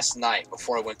 Like last night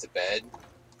before I went to bed,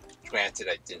 granted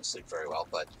I didn't sleep very well,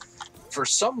 but for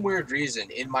some weird reason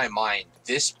in my mind,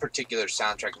 this particular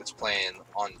soundtrack that's playing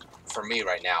on for me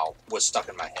right now was stuck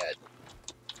in my head.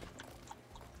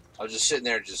 I was just sitting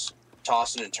there just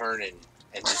tossing and turning,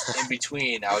 and just in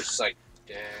between I was just like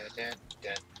dun, dun,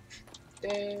 dun,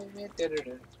 dun, dun, dun,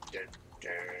 dun, dun,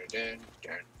 dun,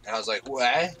 dun. And I was like,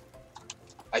 what?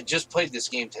 I just played this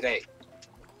game today.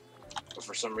 But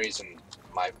for some reason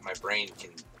my brain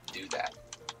can do that.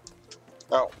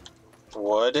 Oh.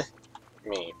 Wood.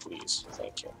 Me, please.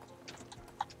 Thank you.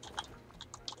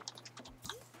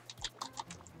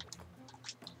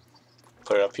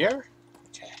 Put it up here.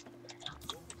 Okay.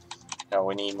 Now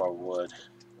we need more wood.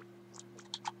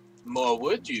 More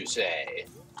would you say?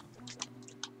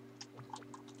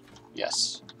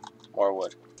 Yes. More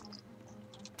wood.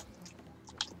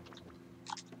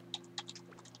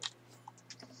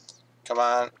 Come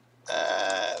on.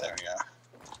 There we go.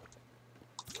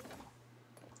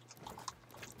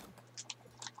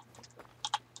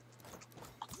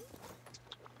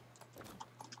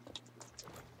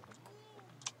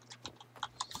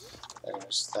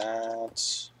 There's that.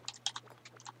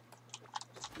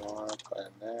 More, put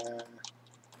in there.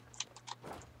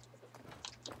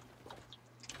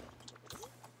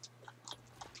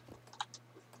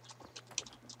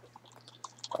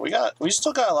 We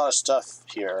still got a lot of stuff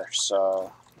here,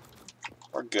 so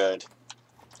we're good.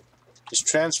 This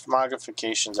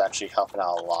transmogrification is actually helping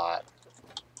out a lot.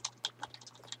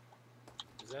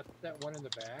 Is that one in the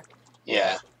back?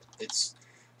 Yeah. It's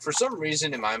for some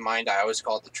reason in my mind I always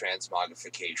call it the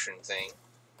transmogrification thing,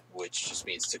 which just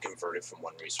means to convert it from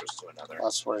one resource to another.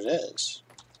 That's what it is.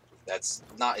 That's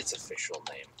not its official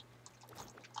name.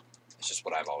 It's just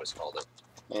what I've always called it.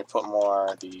 And you put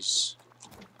more of these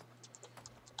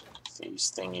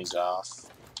thingies off.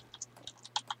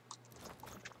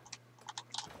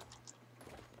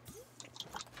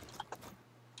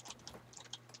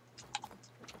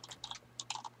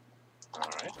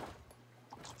 Alright.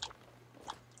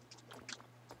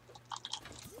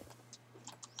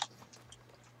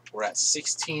 We're at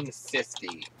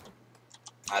 1650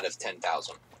 out of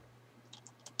 10,000.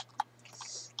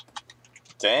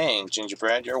 Dang,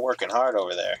 Gingerbread, you're working hard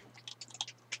over there.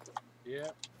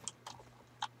 Yeah.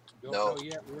 Don't No. know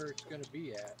yet where it's going to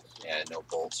be at. So. Yeah, no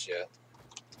bolts yet.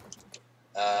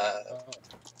 Oh.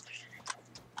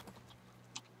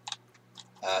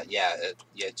 Yeah,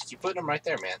 just keep putting them right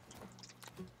there, man.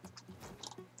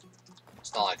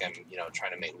 It's not like I'm,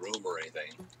 trying to make room or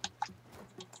anything.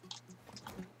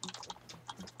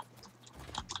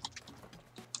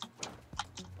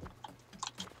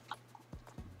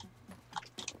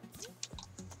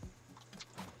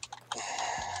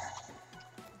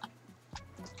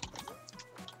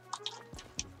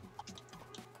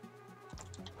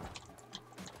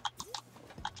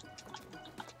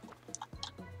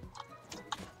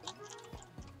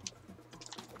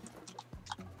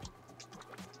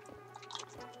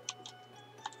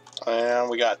 And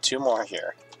we got two more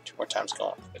here. Two more times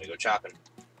going. Gonna go chopping.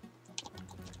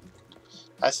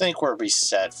 I think we're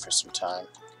reset for some time.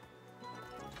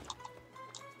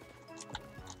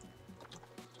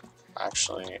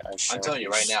 Actually, I should. I'm telling you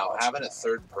right now, having a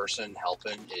third person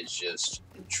helping is just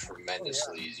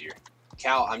tremendously easier.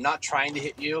 Cal, I'm not trying to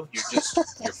hit you. You're just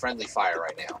you're friendly fire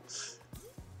right now.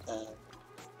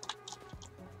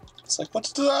 It's like, what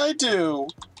did I do?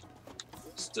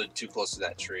 Stood too close to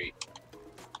that tree.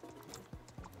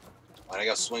 When I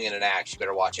go swinging an axe, you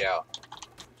better watch out.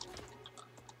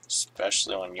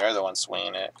 Especially when you're the one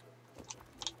swinging it.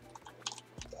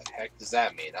 What the heck does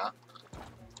that mean, huh?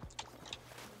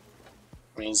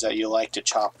 Means that you like to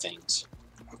chop things.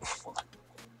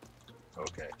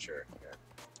 Okay, sure. Yeah.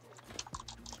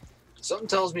 Something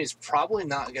tells me it's probably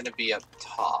not going to be up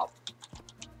top.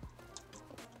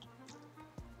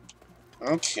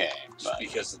 Okay, Just but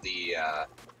because of the,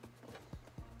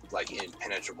 like,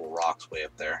 impenetrable rocks way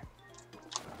up there.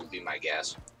 Would be my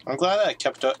guess. I'm glad that I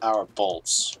kept our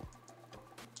bolts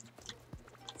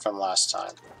from last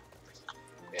time.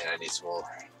 Man, I need some more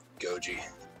goji.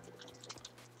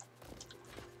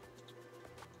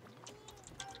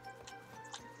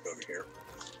 Over here.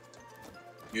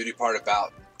 Beauty part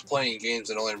about playing games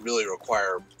that only really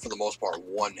require, for the most part,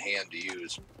 one hand to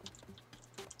use.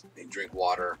 And drink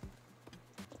water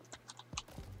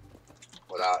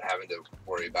without having to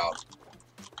worry about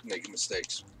making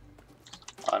mistakes.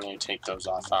 I need to take those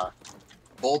off, huh?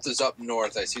 Bolt is up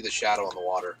north. I see the shadow in the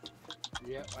water.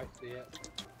 Yep, I see it.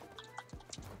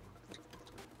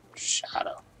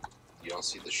 Shadow. You don't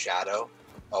see the shadow?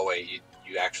 Oh wait,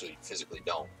 you actually physically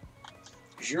don't.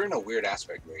 Because you're in a weird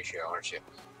aspect ratio, aren't you?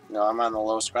 No, I'm on the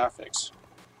lowest graphics.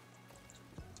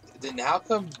 Then how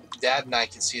come Dad and I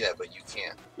can see that, but you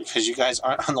can't? Because you guys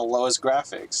aren't on the lowest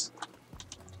graphics.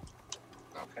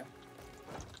 Okay.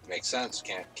 Makes sense.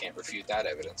 Can't refute that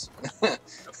evidence.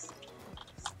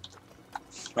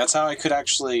 That's how I could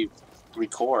actually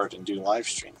record and do live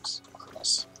streams on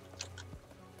this.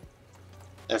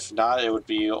 If not, it would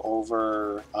be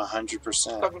over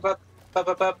 100%.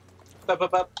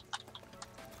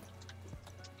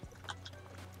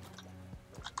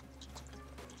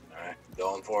 Alright,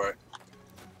 going for it.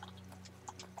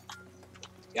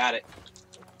 Got it.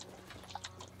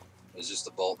 It's just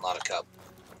a bolt, not a cup.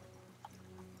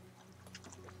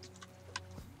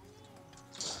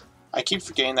 I keep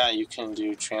forgetting that you can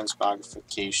do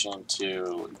transmogrification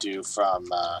to do from,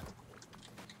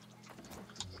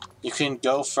 you can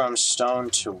go from stone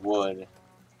to wood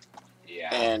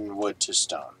Yeah. and wood to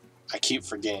stone. I keep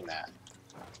forgetting that.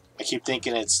 I keep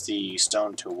thinking it's the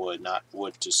stone to wood, not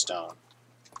wood to stone.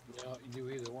 No, you do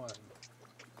either one.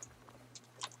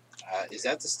 Is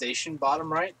that the station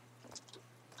bottom right?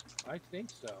 I think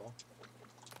so.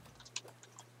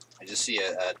 I just see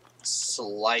a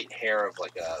slight hair of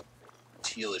like a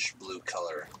tealish blue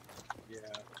color. Yeah.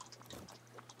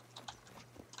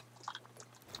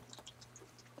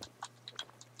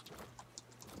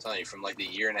 I'm telling you, from like the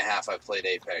year and a half I played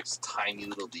Apex, tiny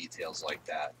little details like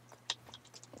that.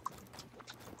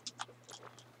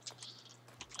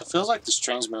 It feels like this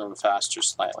train's moving faster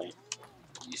slightly.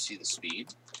 You see the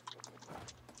speed?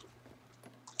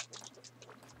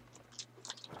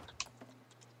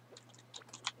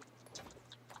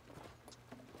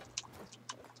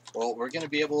 Well, we're going to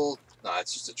be able... No,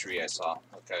 it's just a tree I saw.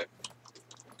 Okay.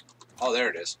 Oh, there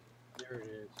it is. There it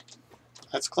is.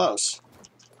 That's close.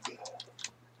 Do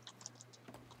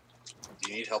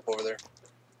you need help over there?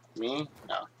 Me?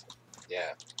 No.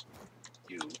 Yeah.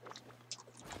 You.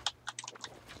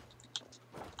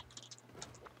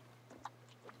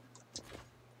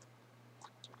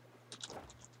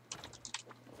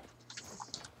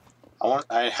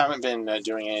 I haven't been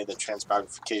doing any of the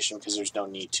transmogrification because there's no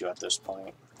need to at this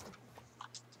point.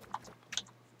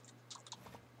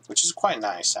 Which is quite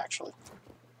nice, actually.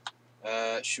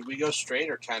 Should we go straight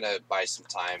or kind of buy some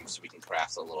time so we can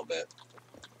craft a little bit?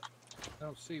 I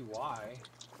don't see why.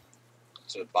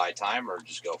 So buy time or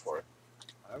just go for it?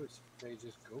 I would say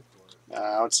just go for it.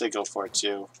 I would say go for it,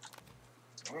 too.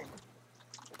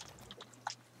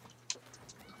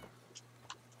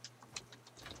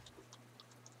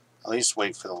 At least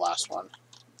wait for the last one.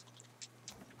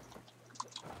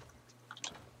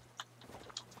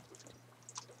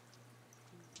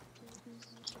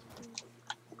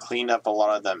 Cleaned up a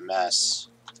lot of that mess.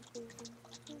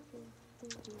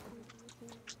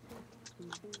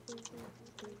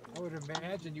 I would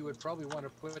imagine you would probably want to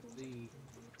put the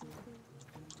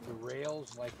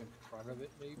rails like in front of it,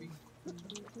 maybe.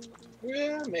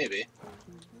 Yeah, maybe.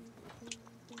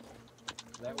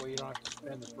 That way you don't have to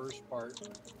spend the first part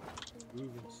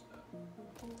moving stuff.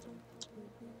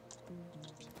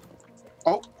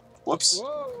 Oh, whoops.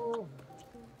 Whoa!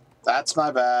 That's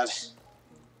my bad.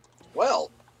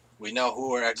 Well, we know who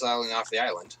we're exiling off the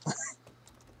island.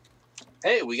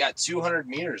 Hey, we got 200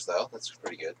 meters, though. That's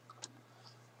pretty good.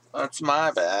 That's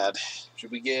my bad. Should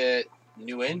we get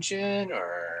new engine,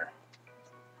 or...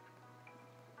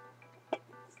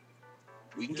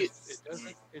 We can get...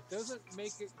 It doesn't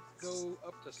make it go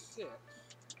up to 6.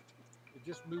 It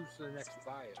just moves to the next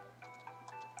bio.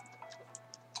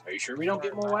 Are you sure we don't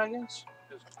get more wagons?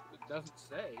 It doesn't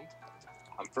say.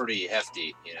 I'm pretty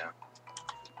hefty, you know.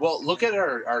 Well, look at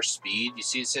our speed. You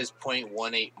see it says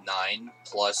 0.189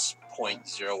 plus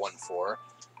 0.014.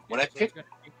 When Yeah, I so pick it's gonna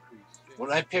increase, yeah.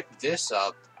 when I pick this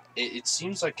up, it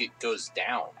seems like it goes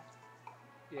down.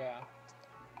 Yeah.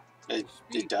 It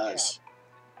Speed, does.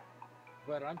 yeah,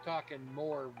 but I'm talking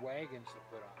more wagons to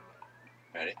put on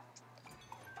there. Ready?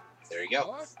 There you go.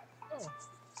 What? Oh,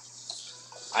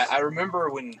 I remember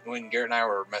when Garrett and I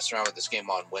were messing around with this game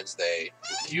on Wednesday.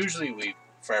 Usually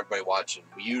for everybody watching,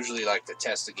 we usually like to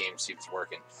test the game, see if it's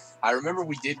working. I remember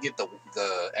we did get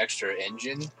the extra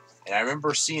engine, and I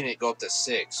remember seeing it go up to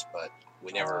 6, but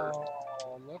we never.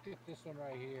 Oh, look at this one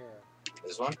right here.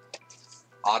 This one,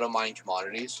 auto mine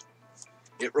commodities.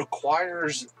 It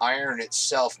requires iron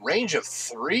itself. Range of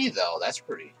 3 though. That's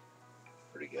pretty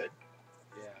good.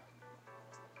 Yeah.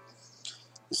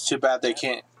 It's too bad they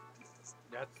can't.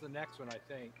 That's the next one, I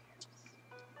think.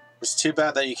 It's too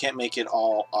bad that you can't make it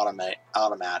all automatic.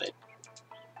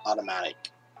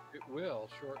 It will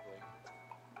shortly.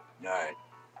 All right.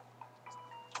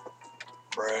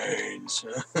 Brains.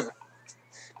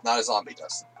 Not a zombie,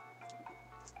 Dustin.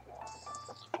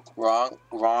 Wrong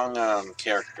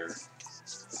character.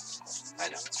 I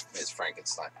know. It's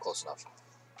Frankenstein. Close enough.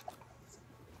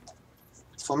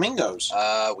 Flamingos.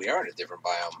 We are in a different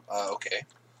biome. Okay.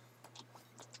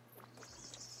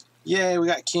 Yay, we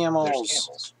got There's camels.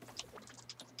 camels.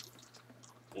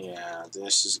 Yeah,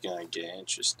 this is gonna get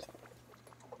interesting.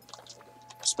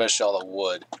 Especially all the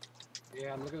wood.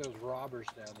 Yeah, and look at those robbers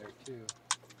down there too.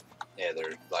 Yeah,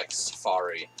 they're like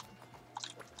safari.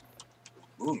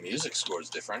 Ooh, music score's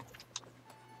different.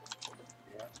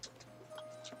 Yeah.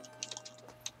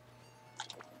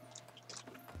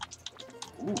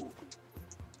 Ooh.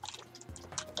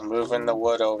 I'm moving the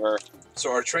wood over.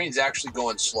 So our train's actually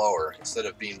going slower. Instead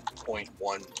of being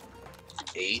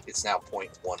 0.18, it's now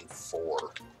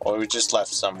 0.14. Well, we just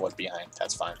left some wood behind.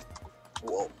 That's fine.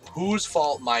 Well, whose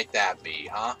fault might that be,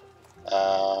 huh?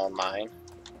 Mine.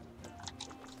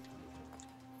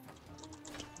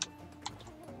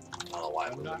 I don't know why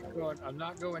I'm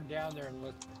not going down there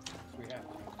unless we have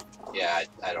to. Yeah,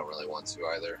 I don't really want to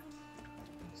either.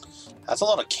 That's a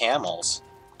lot of camels.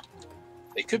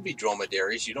 They could be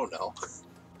dromedaries, you don't know.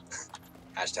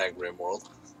 Hashtag Rimworld.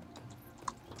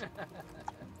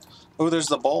 Oh, there's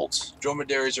the bolts.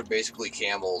 Dromedaries are basically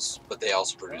camels, but they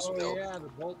also produce Oh milk. yeah, the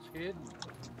bolt's hidden.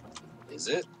 Is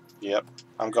it? Yep,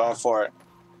 I'm going for it.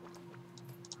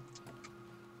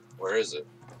 Where is it?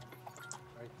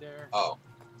 Right there. Oh.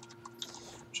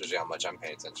 Shows you how much I'm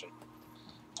paying attention.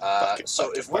 Bucket, So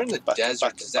bucket, if we're in the bucket, desert,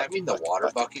 bucket, does that bucket, mean the bucket,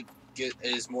 water bucket. bucket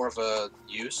is more of a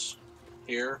use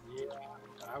here? Yeah,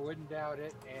 I wouldn't doubt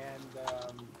it, and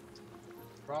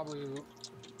probably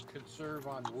conserve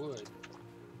on wood.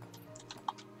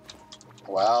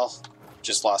 Well,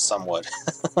 just lost some wood.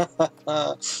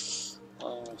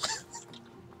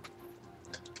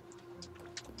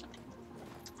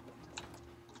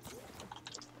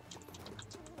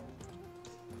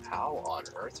 How on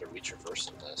earth are we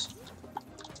traversing this?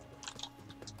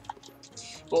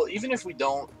 Well, even if we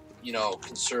don't,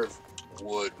 conserve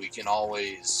wood, we can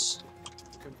always,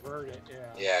 Convert it,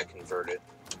 yeah. yeah, convert it.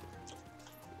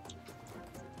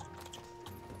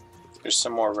 There's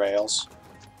some more rails.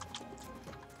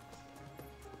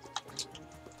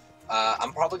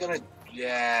 I'm probably gonna,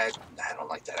 yeah, I don't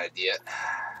like that idea.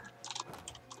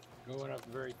 Going up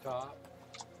the very top.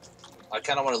 I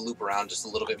kind of want to loop around just a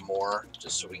little bit more,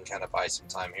 just so we can kind of buy some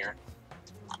time here.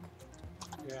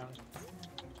 Yeah.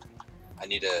 I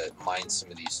need to mine some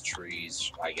of these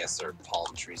trees. I guess they're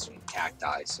palm trees and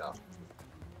cacti, so.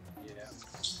 Yeah.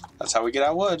 That's how we get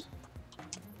our wood.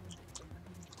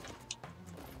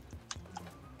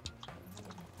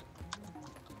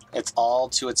 It's all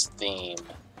to its theme.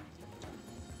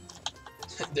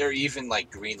 They're even like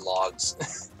green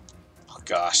logs. Oh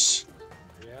gosh.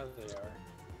 Yeah, they are.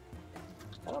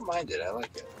 I don't mind it. I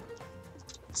like it.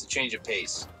 It's a change of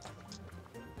pace.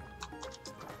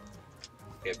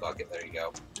 Okay, bucket. There you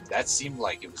go. That seemed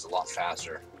like it was a lot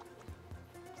faster.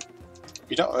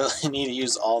 You don't really need to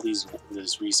use all these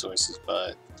resources,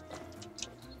 but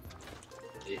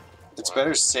it's Wow.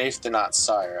 better safe than not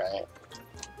sorry, right?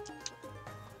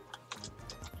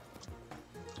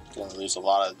 Gonna lose a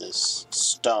lot of this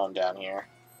stone down here.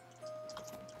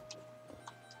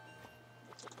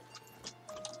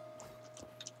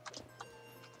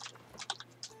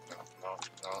 No,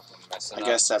 I'm messing I up.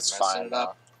 guess that's I'm messing fine it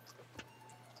up.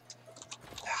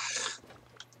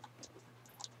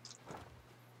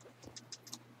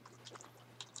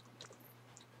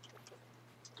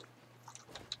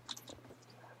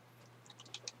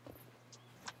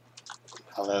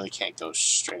 I literally can't go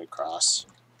straight across.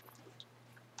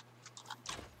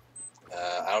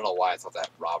 I don't know why I thought that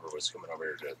robber was coming over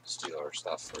here to steal our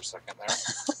stuff for a second there.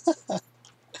 I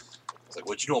was like,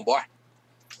 what you doing, boy?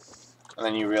 And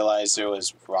then you realize there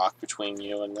was rock between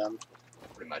you and them.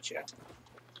 Pretty much, yeah.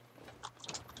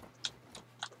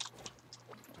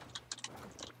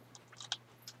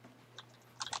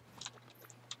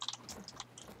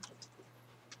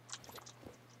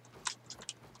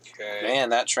 Okay. Man,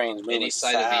 that train's moving Any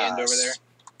sight fast. of the end over there?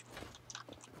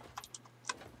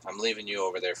 I'm leaving you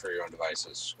over there for your own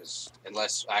devices.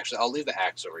 Unless, actually, I'll leave the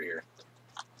axe over here.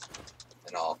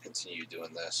 And I'll continue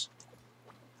doing this.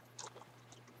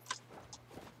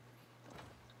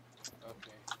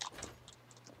 Okay.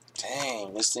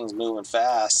 Dang, this thing's moving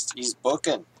fast. He's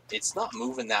booking. It's not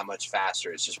moving that much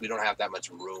faster. It's just we don't have that much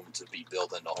room to be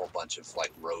building a whole bunch of,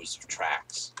 like, rows of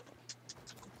tracks.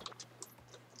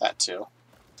 That too.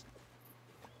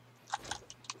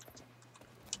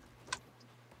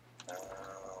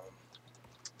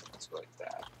 Let's go like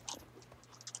that.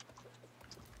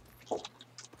 I'm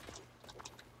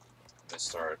gonna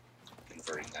start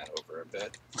converting that over a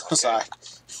bit. Okay. Sorry.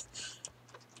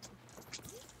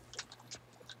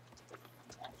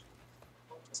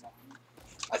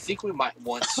 I think we might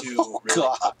want to really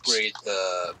upgrade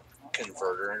the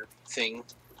converter thing.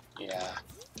 Yeah.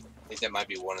 I think that might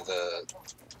be one of the,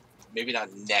 maybe not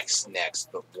next,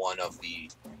 but one of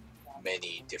the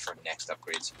many different next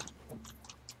upgrades.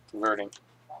 Converting.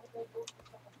 Oh,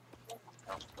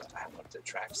 I want the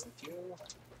tracks. Thank you.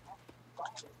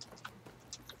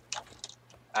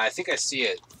 I think I see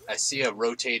it. I see a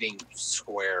rotating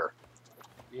square.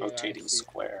 Yeah, Rotating I see.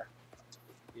 square.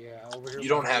 Yeah, over here. You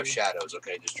don't have behind you. shadows,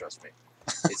 okay? Just trust me.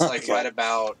 It's like Okay. right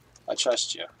about. I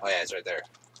trust you. Oh yeah, it's right there.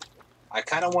 I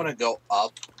kind of want to go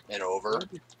up and over.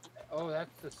 Oh,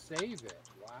 that's to save it.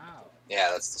 Wow.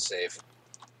 Yeah, that's the save.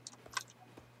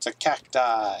 It's a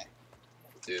cacti.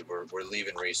 Dude, we're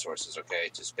leaving resources, okay?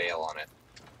 Just bail on it.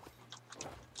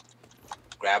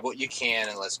 Grab what you can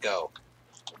and let's go.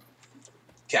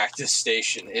 Cactus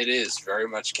Station. It is very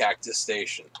much Cactus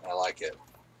Station. I like it.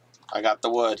 I got the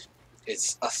wood.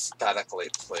 It's aesthetically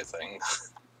pleasing.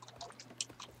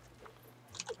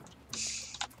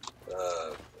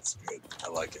 That's good. I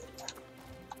like it.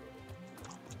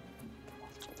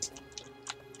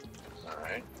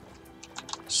 Alright.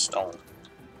 Stone.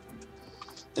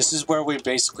 This is where we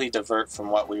basically divert from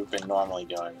what we've been normally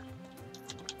doing.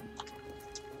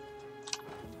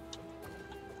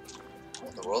 What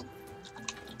in the world?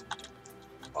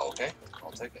 Oh, okay.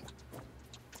 I'll take it.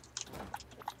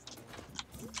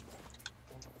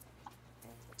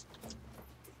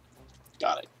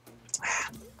 Got it.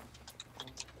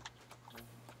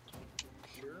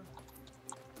 Sure.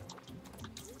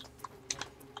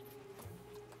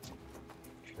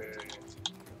 Okay.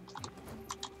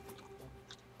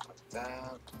 Like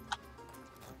that.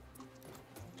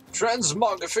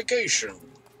 Transmogrification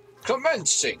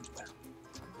commencing.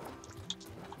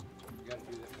 You gotta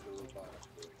do that for the robotic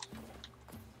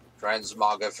voice.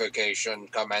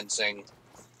 Transmogrification commencing. Is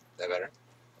that better?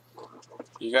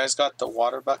 You guys got the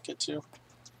water bucket too?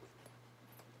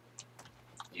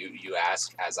 You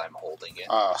ask as I'm holding it.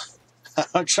 Oh.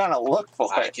 I'm trying to look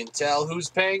for I it. can tell who's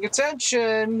paying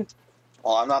attention.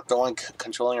 Well, I'm not the one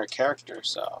controlling your character,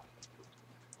 so.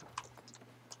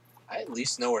 I at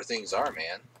least know where things are,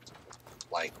 man.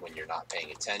 Like when you're not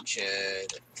paying attention.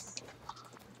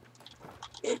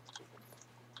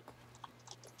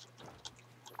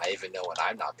 I even know when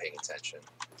I'm not paying attention.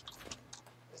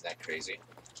 Isn't that crazy?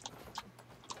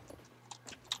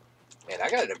 Man, I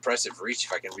got an impressive reach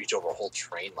if I can reach over a whole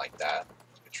train like that.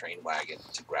 A train wagon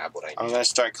to grab what I I'm need. gonna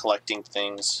start collecting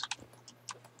things.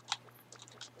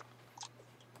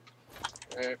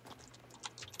 Okay.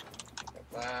 Grab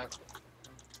that.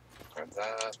 Grab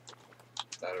that.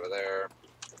 That over there.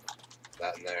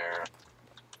 That in there.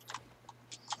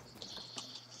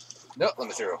 Nope, let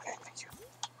me through. Okay, thank you.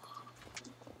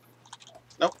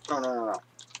 Nope, no.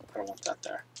 I don't want that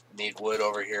there. Need wood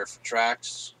over here for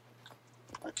tracks.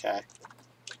 Okay.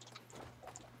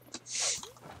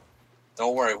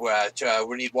 Don't worry,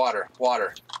 we need water.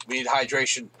 Water. We need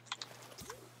hydration.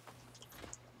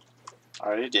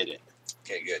 Already did it.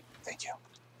 Okay, good. Thank you.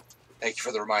 Thank you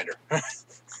for the reminder.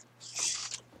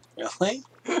 Really?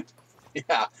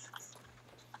 Yeah.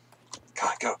 Come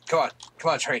on, go. Come on.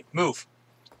 Come on, train. Move.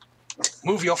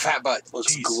 Move your fat butt.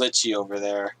 Looks Jeez. glitchy over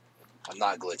there. I'm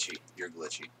not glitchy. You're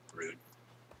glitchy. Rude.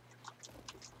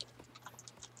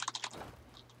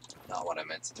 Not what I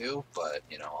meant to do, but,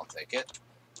 you know, I'll take it.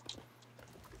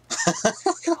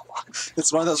 Come on.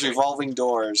 It's one of those revolving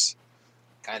doors.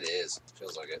 Kinda is.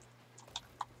 Feels like it.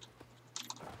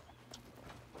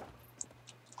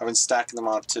 I've been stacking them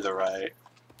off to the right.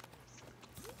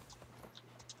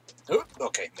 Oop,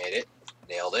 okay, made it.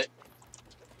 Nailed it.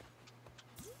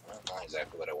 Well, not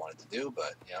exactly what I wanted to do,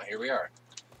 but, you know, here we are.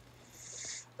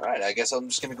 Alright, I guess I'm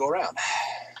just going to go around.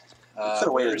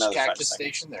 could've waited Where's another 5 Cactus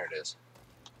seconds. Station? There it is.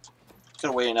 Could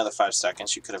have waited another 5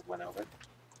 seconds. You could have went over.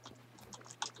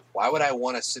 Why would I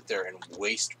want to sit there and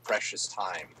waste precious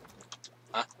time?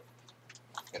 Huh?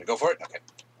 Gonna go for it? Okay.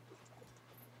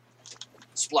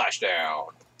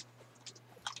 Splashdown.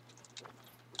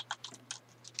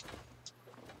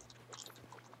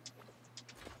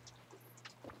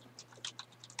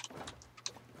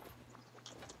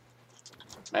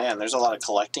 Man, there's a lot of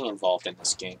collecting involved in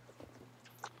this game.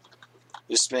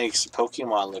 This makes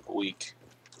Pokemon look weak.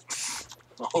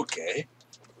 Okay.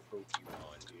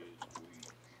 Pokemon is weak.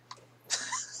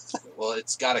 Well,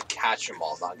 it's got to catch them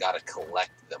all, not got to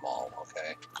collect them all,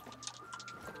 okay?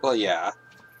 Well, yeah.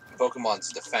 In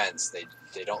Pokemon's defense, they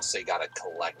don't say got to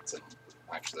collect them.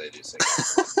 Actually, they do say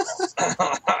gotta collect them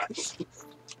all.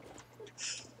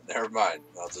 Never mind.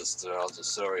 I'll just sit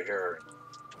over here and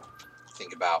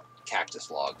think about cactus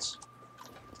logs.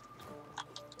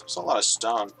 There's a lot of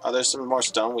stone. Oh, there's some more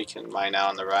stone we can mine out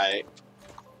on the right.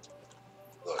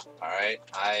 Look, alright,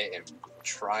 I am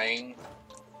trying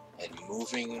and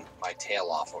moving my tail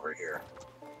off over here.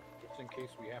 Just in case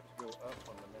we have to go up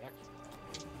on the next one.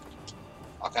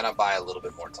 I'll kind of buy a little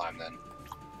bit more time then.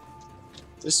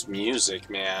 This music,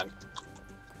 man.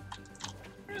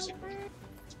 Music.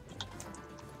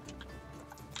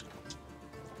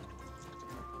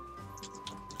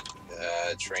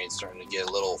 Train's starting to get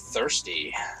a little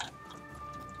thirsty.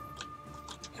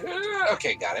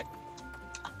 Okay, got it.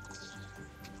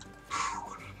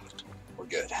 We're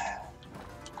good.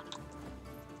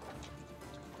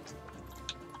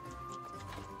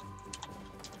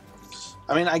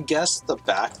 I mean, I guess the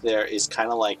back there is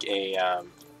kind of like a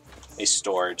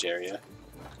storage area.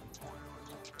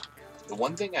 The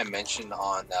one thing I mentioned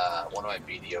on one of my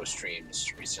video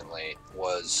streams recently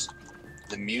was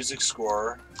the music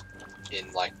score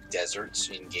in like deserts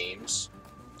in games.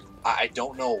 I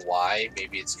don't know why.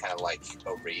 Maybe it's kind of like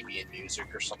Arabian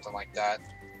music or something like that.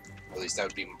 Or at least that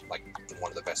would be like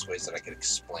one of the best ways that I could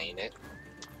explain it.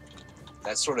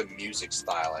 That sort of music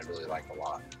style I really like a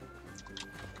lot.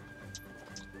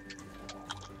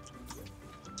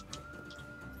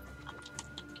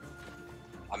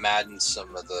 I'm adding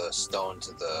some of the stone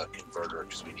to the converter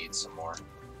because we need some more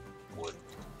wood.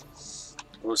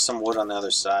 There was some wood on the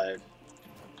other side.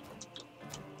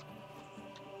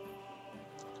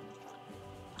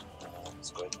 Let's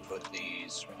go ahead and put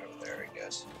these right over there, I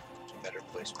guess. Better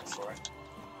placement for it.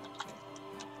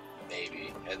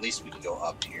 Maybe. At least we can go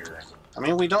up here. I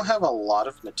mean, we don't have a lot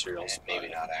of materials. Maybe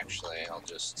not, actually. I'll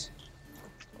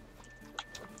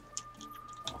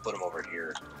put them over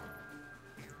here.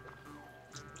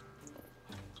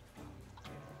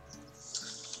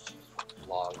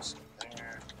 Logs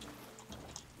there.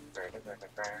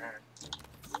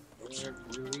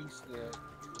 Release the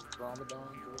Ramadan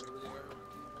or whatever they are.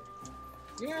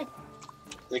 Yeah.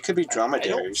 They could be I don't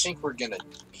dromedaries. think we're gonna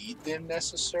need them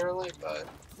necessarily, but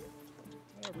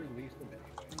I'll release them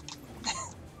anyway.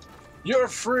 you're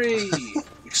free.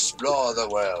 Explore the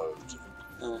world.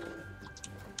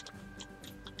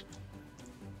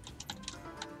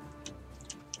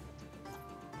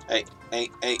 Hey,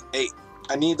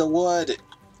 I need the wood.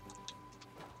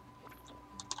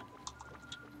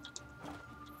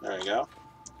 There we go.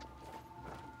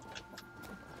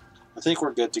 I think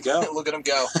we're good to go. Look at them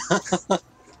go.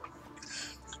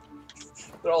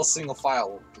 They're all single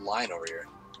file line over here.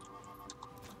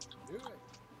 Do it.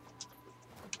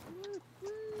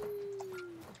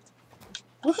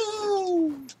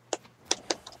 Woohoo!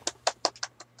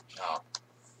 Oh.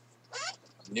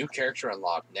 New character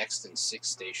unlocked. Next in 6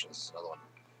 stations is another one.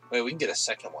 Wait, we can get a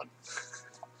second one. So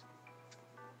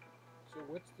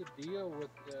what's the deal with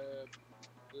the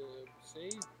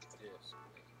save disc?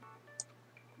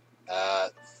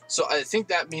 So I think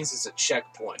that means it's a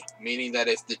checkpoint, meaning that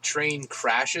if the train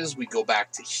crashes, we go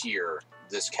back to here,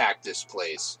 this cactus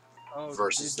place,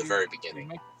 versus the very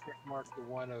beginning. You check mark the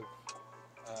one of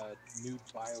new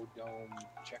biodome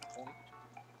checkpoint.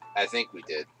 I think we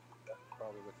did. That's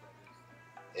probably what that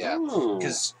is. Yeah, Ooh.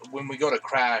 because when we go to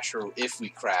crash, or if we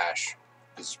crash,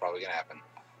 this is probably going to happen,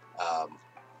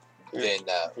 then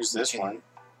Who's this one?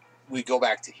 we go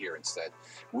back to here instead.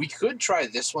 We could try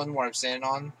this one where I'm standing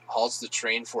on, halts the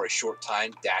train for a short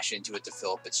time, dash into it to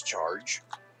fill up its charge.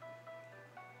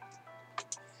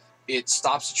 It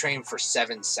stops the train for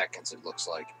 7 seconds, it looks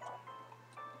like.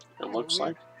 It looks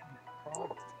like.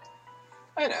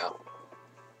 I know.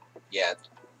 Yeah.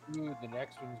 Ooh, the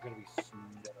next one's gonna be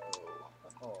snow.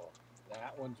 Oh,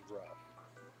 that one's rough.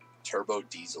 turbo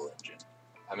diesel engine.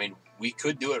 I mean, we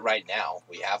could do it right now.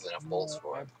 We have enough bolts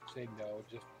for it. I'd say no,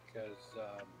 just because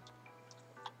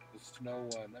the snow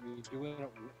one. I mean,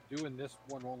 doing this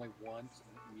one only once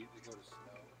and immediately go to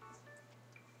snow.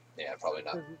 Yeah, probably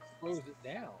not. Because it slows it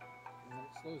down. And when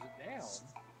it slows it down,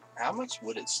 How much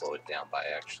would it slow it down by,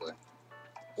 actually?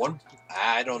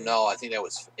 I don't know. I think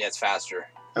it's faster.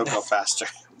 It'll go faster.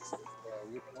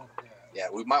 we don't want that. Yeah,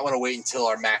 we might want to wait until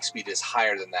our max speed is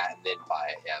higher than that and then buy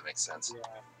it. Yeah, makes sense. Yeah.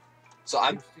 So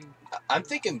I'm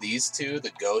thinking these two,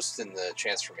 the Ghost and the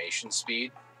Transformation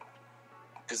Speed,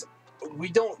 because we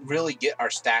don't really get our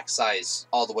stack size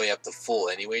all the way up to full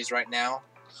anyways right now.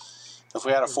 If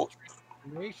we had a full...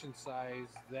 Transformation size,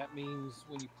 that means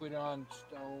when you put on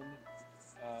stone,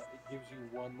 it gives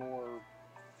you one more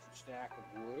stack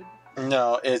of wood.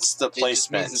 No, it's the It just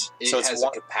placement. means it So it's has a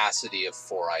capacity of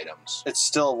 4 items. It's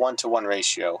still a 1-to-1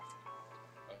 ratio.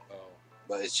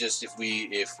 But it's just if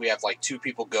we have like 2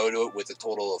 people go to it with a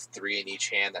total of 3 in each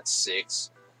hand, that's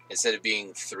 6. Instead of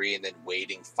being 3 and then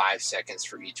waiting 5 seconds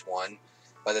for each one,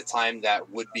 by the time that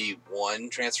would be 1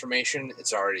 transformation,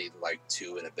 it's already like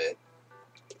 2 and a bit.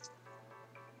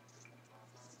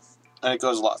 And it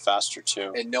goes a lot faster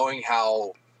too. And knowing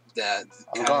how that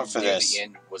I'm going for near this. the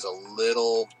end was a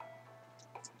little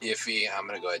iffy, I'm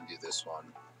gonna go ahead and do this one.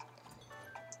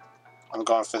 I'm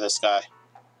going for this guy.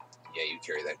 Yeah, you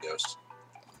carry that Ghost.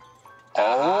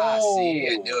 Oh. See,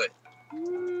 I knew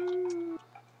it.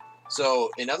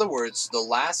 So, in other words, the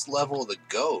last level of the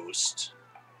Ghost,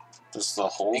 This is the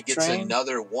whole it gets train?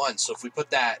 another one. So if we put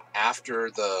that after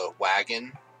the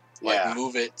wagon, like Yeah.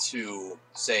 move it to,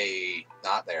 say,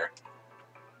 not there.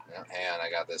 No, hang on, I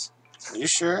got this. Are you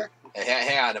sure?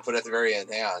 Hang on, I put it at the very end.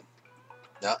 Hang on.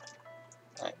 No.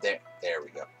 Right. There we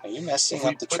go. Are you messing If we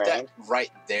up the put train? that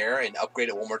right there and upgrade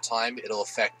it one more time, it'll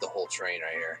affect the whole train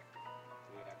right here.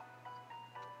 Yeah.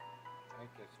 I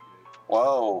think that's good.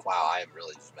 Wow, I am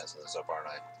really just messing this up, aren't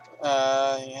I?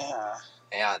 Yeah.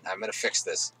 Hang on, I'm gonna fix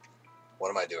this. What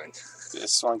am I doing?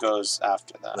 This one goes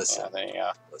after that. Listen. Yeah, there you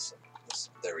go. Listen.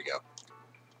 There we go.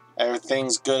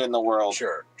 Everything's good in the world.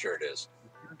 Sure it is.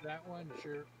 That one,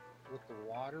 sure. With the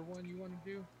water one you want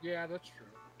to do? Yeah, that's true.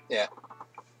 Yeah.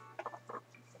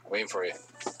 Waiting for you.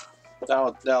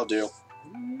 That'll do.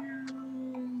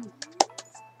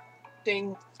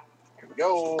 Ding. Here we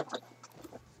go.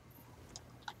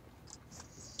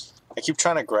 I keep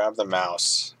trying to grab the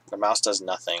mouse. The mouse does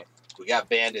nothing. We got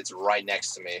bandits right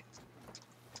next to me.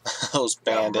 Those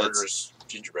Got a bandits. murderous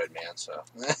gingerbread man, so.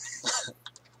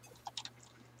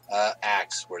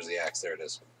 Axe. Where's the axe? There it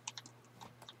is.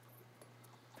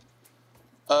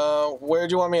 Where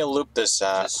do you want me to loop this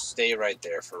at? Just stay right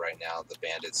there for right now, the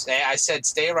bandits. Hey, I said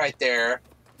stay right there.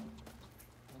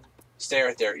 Stay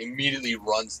right there. Immediately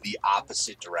runs the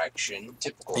opposite direction.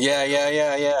 Typical. Yeah.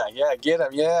 Get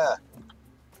him, yeah.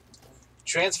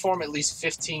 Transform at least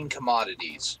 15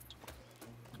 commodities.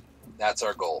 That's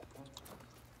our goal.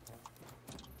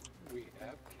 We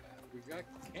got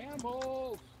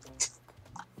camels.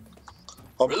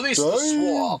 Release the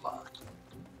swarm.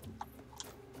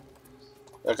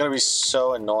 They're gonna be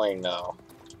so annoying now.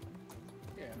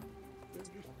 Yeah, they're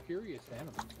just curious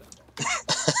animals.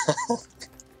 That's all.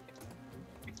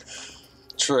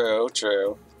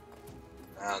 True.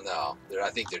 I don't know.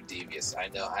 I think they're devious. I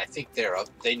know. I think they're up.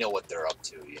 They know what they're up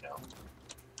to. You know.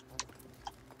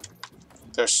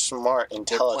 They're smart, They're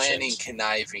intelligent. planning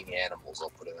conniving animals. I'll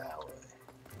put it that way.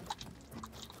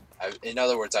 In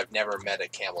other words, I've never met a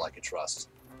camel I could trust.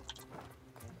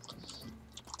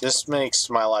 This makes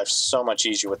my life so much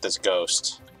easier with this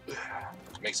ghost. It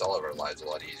makes all of our lives a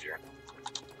lot easier.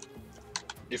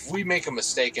 If we make a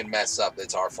mistake and mess up,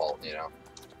 it's our fault, you know?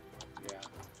 Yeah.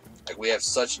 Like, we have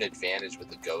such an advantage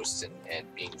with the ghosts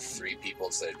and being 3 people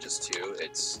instead of just 2.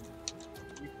 It's...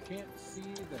 You can't see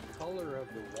the color of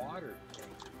the water tank.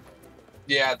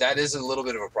 Yeah, that is a little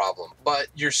bit of a problem. But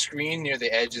your screen near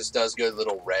the edges does go a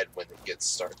little red when it gets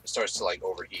starts to, like,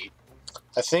 overheat.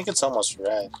 I think it's almost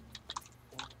red.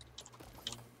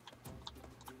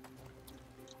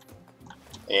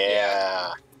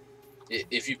 Yeah.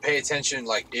 If you pay attention,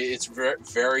 like, it's very,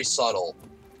 very subtle.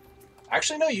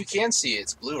 Actually, no, you can see it.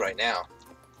 It's blue right now.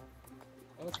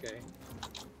 Okay.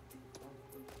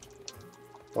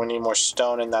 We need more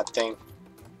stone in that thing.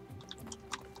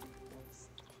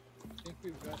 I think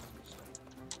we've got some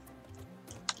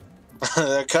stuff.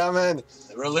 They're coming.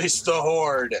 Release the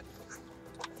horde.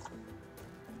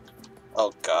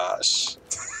 Oh gosh.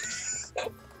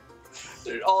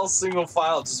 They're all single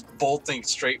file, just bolting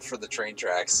straight for the train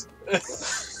tracks.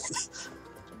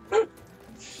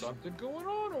 Something going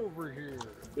on over here.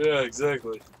 Yeah,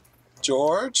 exactly.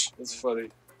 George? That's funny.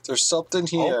 There's something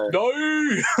here.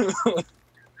 Oh, no!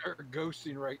 They're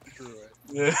ghosting right through it.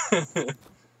 Yeah.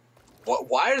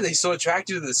 Why are they so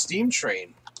attracted to the steam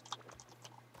train?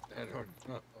 I don't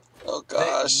know. Oh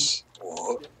gosh.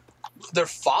 They're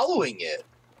following it.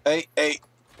 Hey,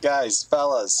 guys,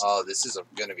 fellas. Oh, this is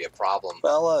going to be a problem.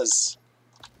 Fellas.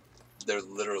 They're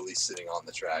literally sitting on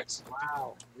the tracks.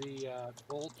 Wow, the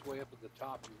bolt's way up at the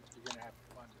top. You're gonna have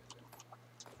to find it.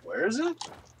 Where is it?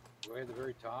 Way at the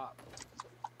very top.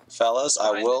 Fellas,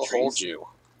 I Behind the will trees? hold you.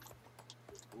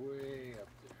 Way up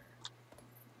there.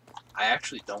 I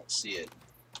actually don't see it.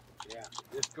 Yeah,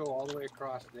 just go all the way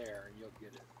across there and you'll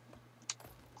get it.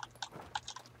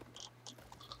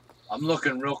 I'm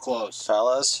looking real close.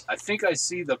 Fellas. I think I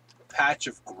see the patch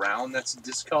of ground that's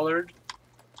discolored.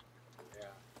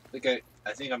 Yeah.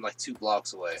 I think I'm like 2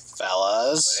 blocks away.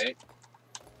 Fellas. Wait.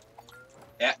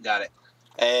 Yeah, got it.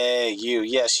 Hey, you.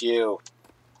 Yes, you.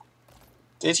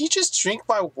 Did he just drink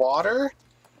my water?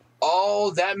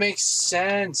 Oh, that makes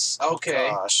sense. Okay.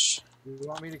 Gosh. You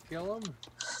want me to kill him?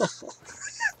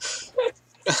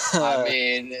 I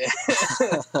mean,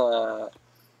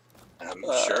 I'm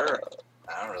sure.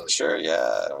 I don't really Sure,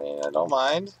 yeah. I mean, I don't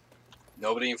mind.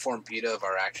 Nobody informed PETA of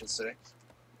our actions today.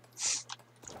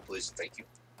 Please, thank you.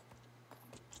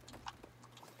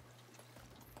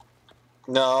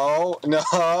 No.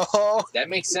 That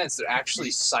makes sense. They're actually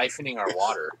siphoning our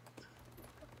water.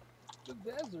 The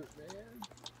desert, man.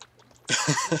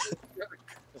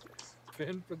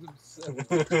 Fend for themselves.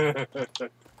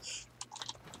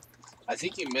 I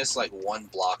think you missed like 1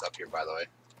 block up here, by the way.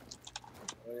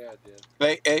 Oh yeah, I did.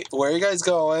 Hey, where are you guys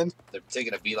going? They're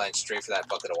taking a beeline straight for that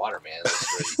bucket of water, man.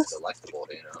 It's really delectable,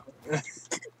 you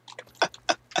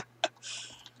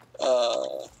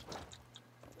know.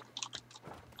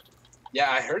 Yeah,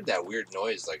 I heard that weird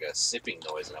noise, like a sipping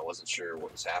noise, and I wasn't sure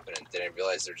what was happening. Then I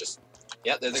realized they're just,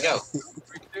 yeah, there they go.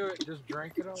 Do it. Just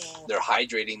drink it all. They're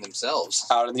hydrating themselves.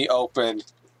 Out in the open.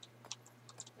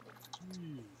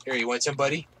 Here, you want some,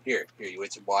 buddy? Here, you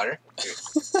want some water? Here,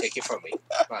 take it from me.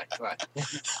 Come on.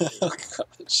 Oh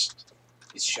gosh.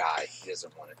 He's shy. He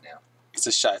doesn't want it now. He's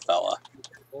a shy fella.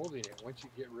 Holding it once you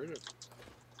get rid of it.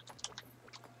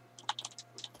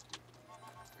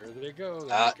 There they go.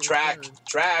 Track.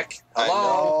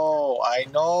 Hello. I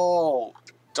know.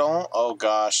 Don't. Oh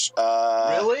gosh.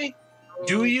 Really? Oh,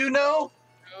 Do you know?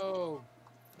 No.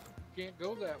 Can't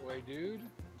go that way, dude.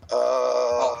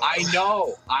 Oh, I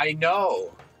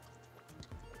know.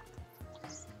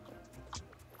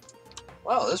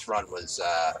 Well, this run was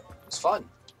fun.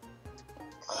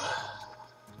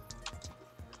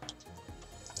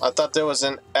 I thought there was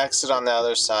an exit on the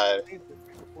other side.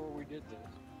 Before we did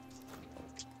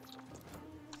this,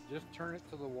 just turn it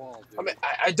to the wall, dude. I mean,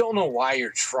 I don't know why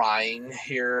you're trying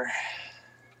here.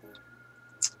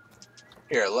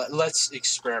 Here, let's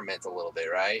experiment a little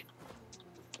bit, right?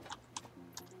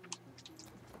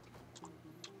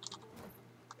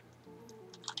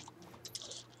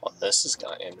 Well, this is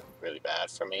gonna end really bad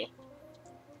for me.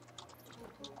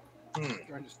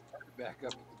 Trying to start it back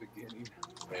up at the beginning.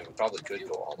 I mean, we probably could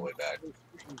go all the way back.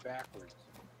 Backwards.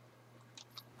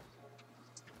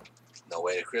 No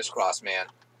way to crisscross, man.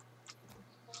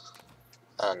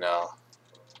 Oh no.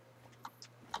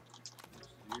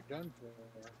 You're done for.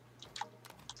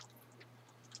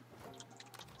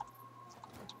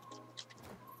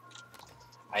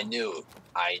 I knew.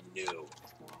 I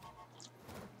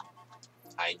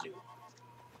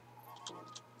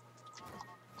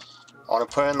want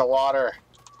to put it in the water.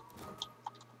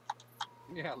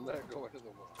 Yeah, let it go into the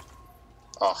wall.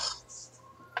 Oh.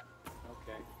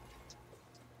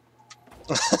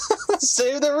 Okay.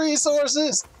 Save the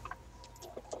resources.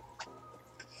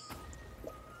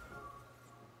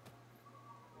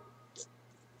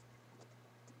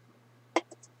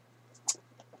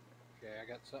 Okay, I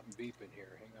got something beeping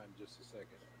here. Hang on just a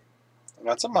second.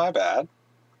 That's my bad.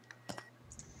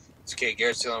 It's okay.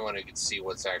 Garrett's the only one who can see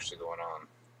what's actually going on.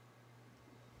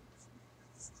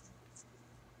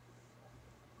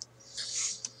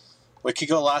 We could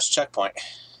go last checkpoint.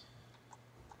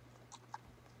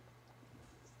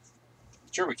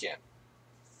 Sure we can.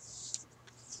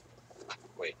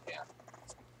 Wait, yeah.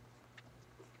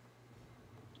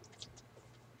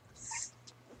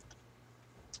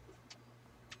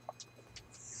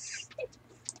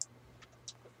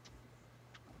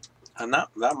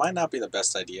 That might not be the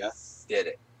best idea. Did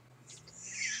it.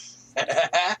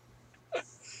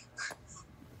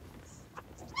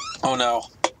 Oh no.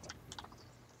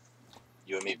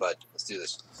 You and me, bud. Let's do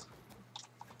this.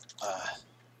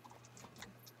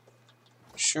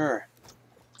 Sure.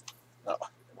 No.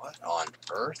 What on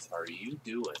earth are you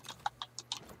doing?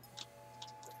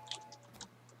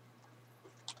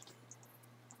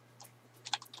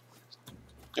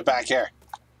 Get back here.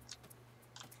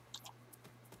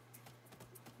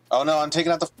 Oh no, I'm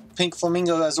taking out the pink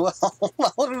flamingo as well.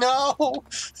 Oh no!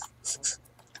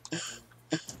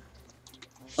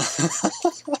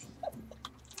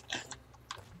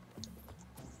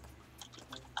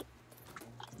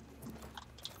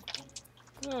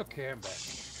 Okay, I'm back.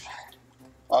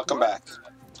 Welcome back.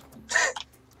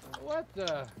 What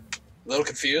the? A little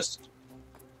confused.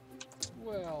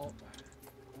 Well,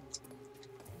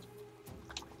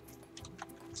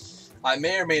 I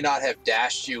may or may not have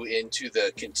dashed you into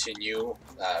the continue,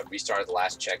 restart of the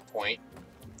last checkpoint,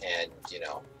 and, you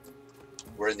know,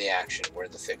 we're in the action. We're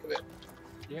in the thick of it.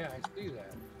 yeah, I see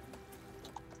that.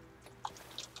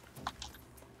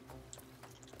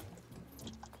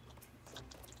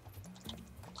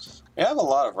 We have a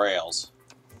lot of rails.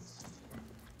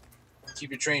 Keep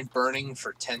your train burning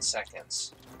for 10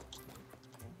 seconds.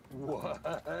 What?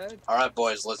 All right,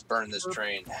 boys, let's burn this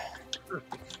train. Burn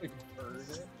it?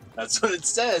 That's what it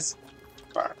says.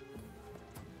 Burn.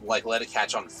 Like, let it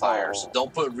catch on fire. Oh. So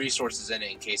don't put resources in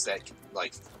it in case that,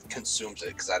 like, consumes it,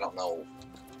 because I don't know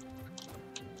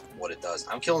what it does.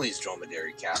 I'm killing these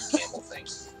dromedary camel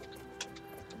things.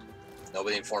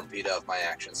 Nobody informed PETA of my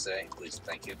actions today. Please,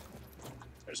 thank you.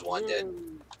 There's one dead.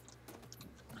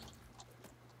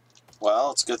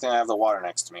 Well, it's a good thing I have the water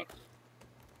next to me.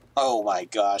 Oh my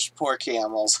gosh, poor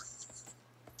camels.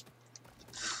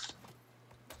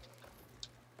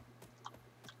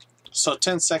 So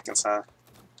 10 seconds, huh?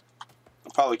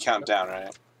 I'll probably count down,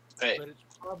 right? Hey, But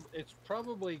it's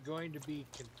probably going to be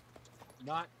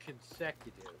not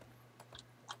consecutive.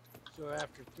 So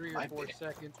after 3 or Might 4 be.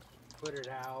 seconds, put it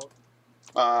out.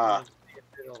 Ah, And then see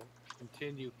if it'll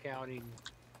continue counting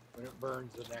when it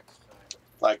burns the next time.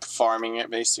 like farming it,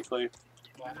 basically.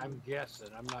 I'm guessing.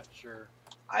 I'm not sure.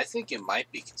 I think it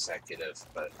might be consecutive,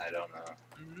 but I don't know.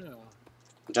 I don't know.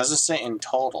 It doesn't say in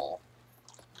total.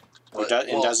 But,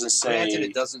 It doesn't granted, say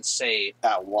it doesn't say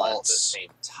at all at the once. same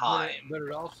time. But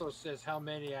it also says how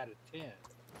many out of 10.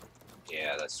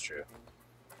 Yeah, that's true.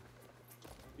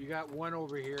 You got one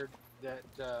over here that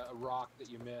a rock that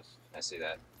you missed. I see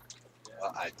that. Yeah.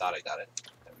 Well, I thought I got it.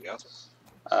 There we go.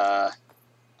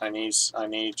 I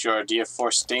need your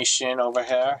deforestation over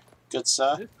here, good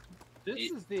sir.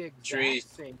 This is the exact Tree.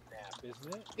 same map,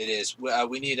 isn't it? It is.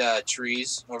 We need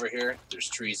trees over here. There's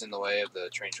trees in the way of the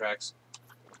train tracks.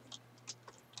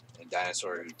 And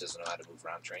dinosaur who doesn't know how to move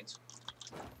around trains.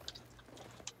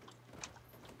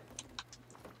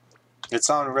 It's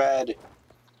on red.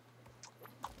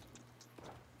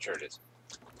 Sure it is.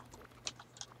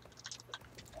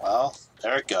 Well,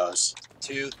 there it goes.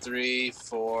 2, 3,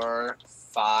 4,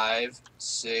 5,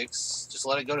 6. Just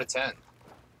let it go to 10.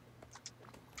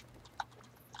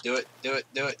 Do it. Do it.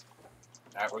 Do it.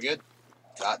 All right, we're good.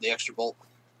 Got the extra bolt.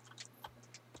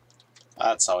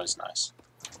 That's always nice.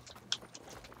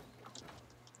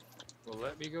 Well,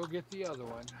 let me go get the other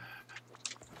one.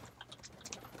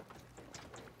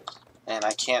 And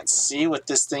I can't see with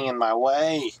this thing in my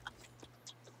way.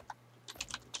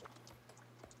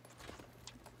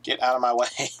 Get out of my way.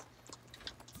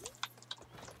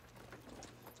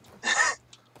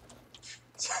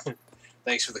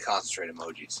 Thanks for the concentrate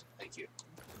emojis. Thank you.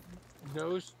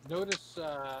 Notice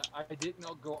I didn't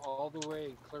go all the way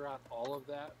and clear out all of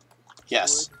that.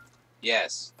 Yes.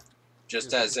 Yes.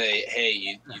 Just as a, hey,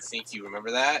 you think you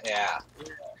remember that? Yeah.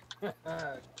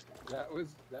 wood.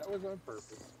 that was on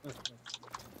purpose.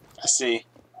 I see.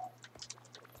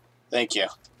 Thank you.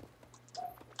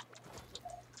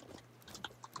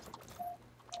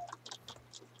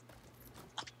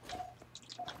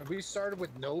 And we started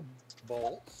with no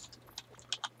bolts.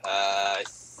 I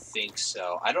think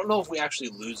so. I don't know if we actually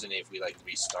lose any if we, like,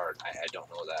 restart. I don't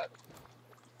know that.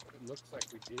 It looks like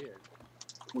we did.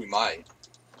 We might.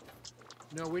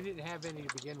 No, we didn't have any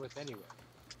to begin with anyway.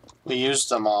 We used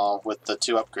them all with the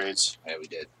 2 upgrades. Yeah, we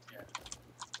did.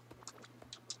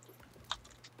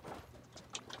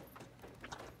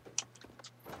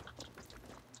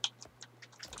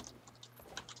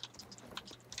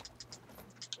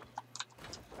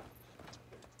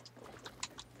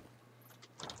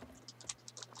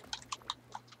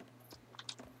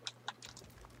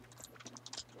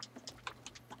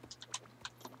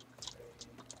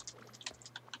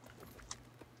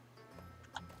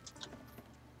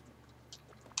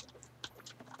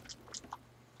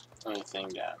 Anything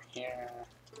down here?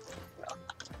 No.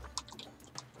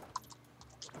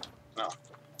 No.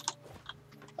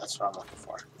 That's what I'm looking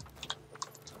for.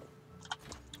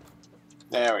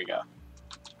 There we go.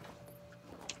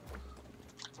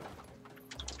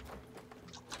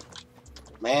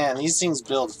 Man, these things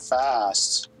build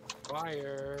fast.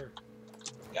 Fire.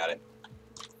 Got it.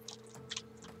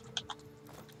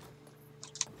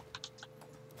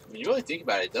 When you really think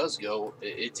about it, it does go.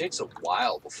 It takes a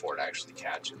while before it actually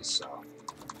catches. So.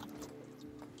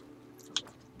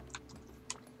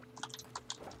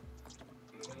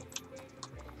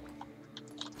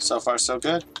 So far, so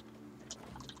good.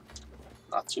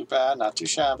 Not too bad, not too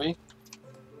shabby.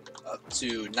 Up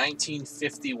to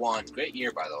 1951. Great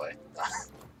year, by the way.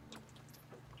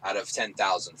 Out of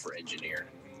 10,000 for engineer.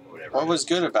 Or whatever. What was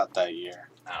good about that year?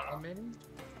 I How don't know. many?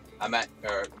 I'm at,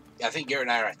 or I think Garrett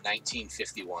and I are at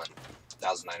 1951.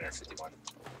 1,951.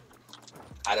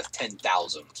 Out of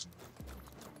 10,000.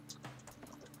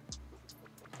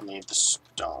 I need the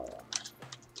stone.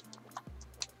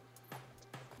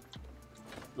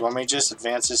 You want me to just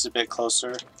advance this a bit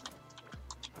closer?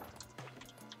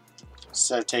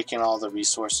 Instead of taking all the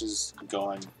resources and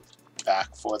going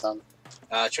back for them.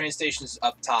 Train station's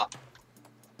up top.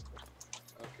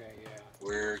 Okay, yeah.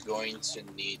 We're going to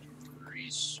need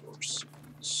resources.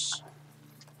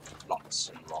 Lots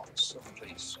and lots of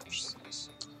resources.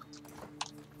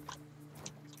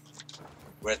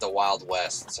 We're at the Wild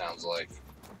West, it sounds like.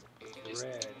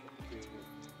 Red.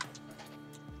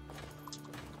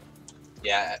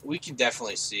 Yeah, we can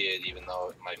definitely see it, even though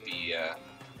it might be,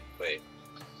 wait.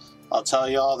 I'll tell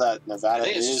you all that Nevada I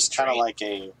think it's is just a kind of train. like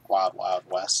a wild, wild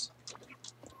west.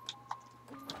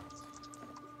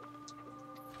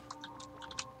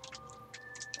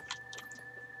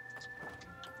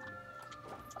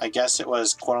 I guess it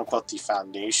was quote unquote the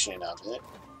foundation of it.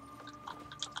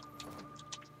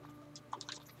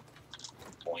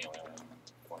 Boing,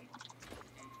 boing.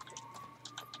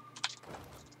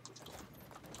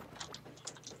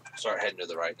 Start heading to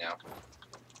the right now.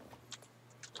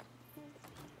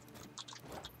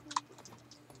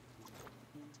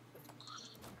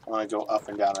 I want to go up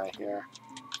and down right here.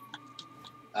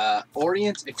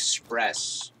 Orient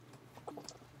Express.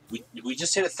 We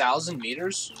just hit 1,000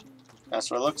 meters? That's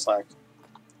what it looks like.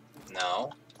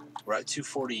 No. We're at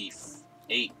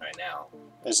 248 right now.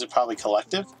 Is it probably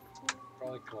collective?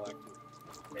 Probably collected.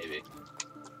 Maybe.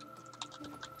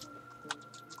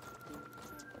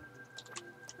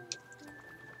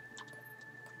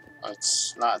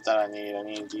 It's not that I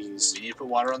need these. Do you need to put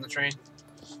water on the train?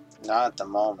 Not at the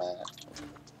moment.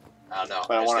 I don't know.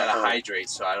 But I I just want it gotta hurt. hydrate,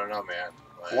 so I don't know, man.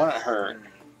 I want it hurt.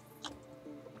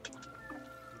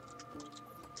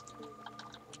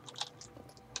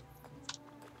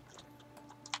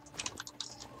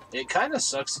 It kind of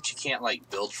sucks that you can't, like,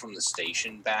 build from the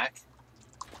station back.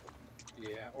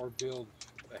 Yeah, or build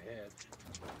ahead.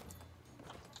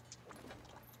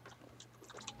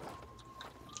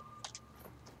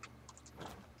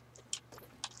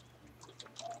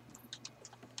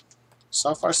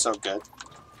 So far, so good.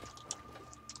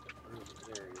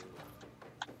 There he is.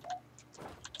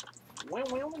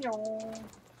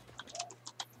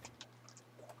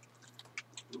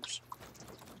 Oops.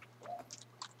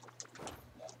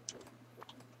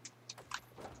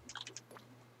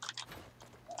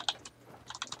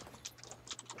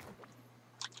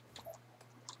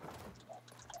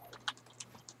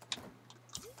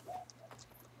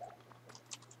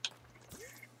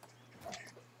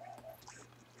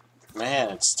 Man,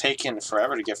 it's taken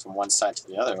forever to get from one side to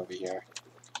the other over here.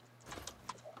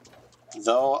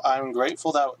 Though I'm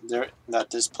grateful that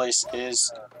this place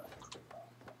is.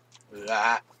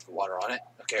 Ah, water on it.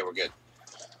 Okay, we're good.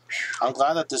 I'm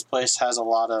glad that this place has a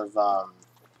lot of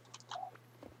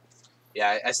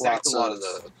Yeah, I stacked Lots a lot of of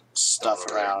the. stuff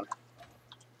Over there. around.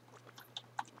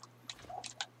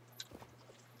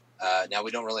 Now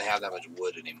we don't really have that much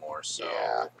wood anymore, so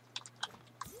Yeah.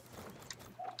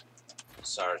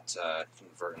 start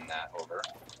converting that over.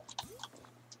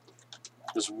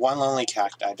 There's one lonely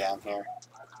cacti down here.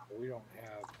 We don't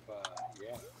have,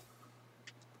 yeah.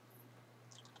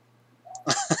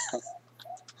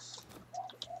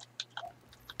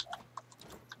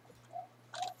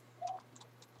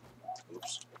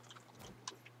 Oops.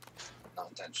 Not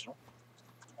intentional.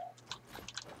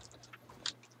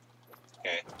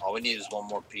 Okay, all we need is one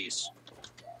more piece.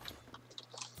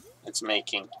 It's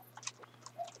making.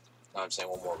 No, I'm saying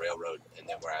one more railroad, and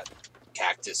then we're at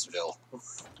Cactusville.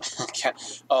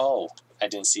 Oh, I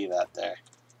didn't see that there.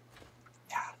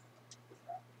 Yeah.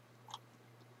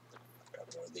 Grab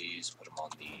one of these, put them on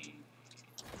the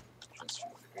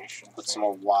transfiguration. Put some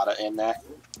more water in there.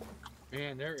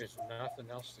 Man, there is nothing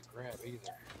else to grab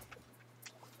either.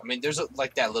 I mean, there's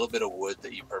like that little bit of wood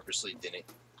that you purposely didn't,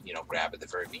 grab at the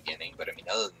very beginning. But I mean,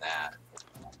 other than that,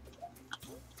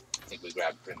 I think we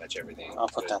grabbed pretty much everything. I'll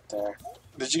put that there.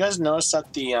 Did you guys notice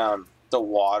that the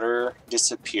water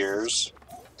disappears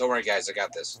Don't worry, guys. I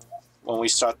got this. when we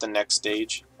start the next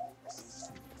stage?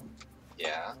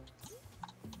 Yeah.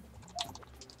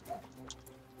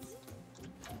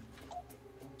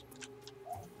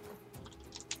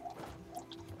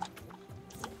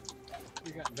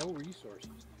 You got no resources,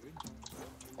 dude.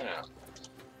 Yeah.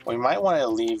 We might want to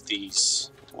leave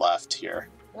these left here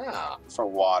Ah. for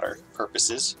water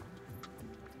purposes.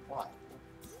 Why?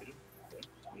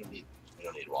 We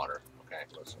don't need water. Okay,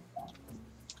 listen.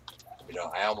 You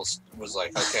know, I almost was like,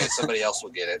 okay, somebody else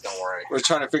will get it. Don't worry. We're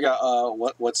trying to figure out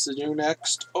what's to do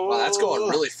next. Oh, Well, that's going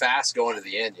really fast going to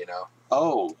the end, you know.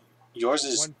 Oh, yours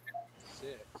is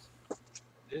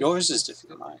 156. yours is different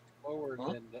than mine. Lower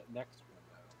than the next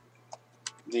one,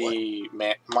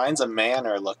 though. Mine's a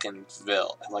manor looking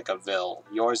ville, like a ville.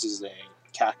 Yours is a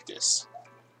cactus.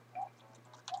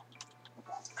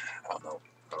 I don't know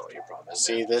what your problem is.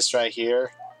 See Man. this right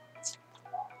here?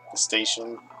 The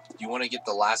station. Do you want to get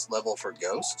the last level for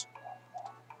Ghost?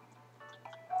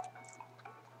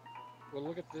 Well,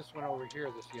 look at this one over here,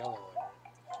 this yellow one.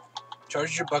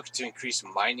 Charge your bucket to increase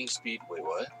mining speed. Wait,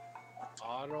 what?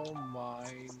 Auto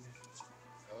mine.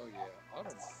 Oh, yeah. Auto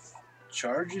mine.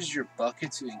 Charges your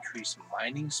bucket to increase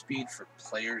mining speed for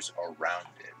players around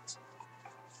it.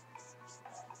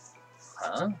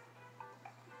 Huh?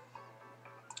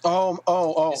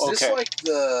 Oh, Is okay. this like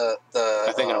the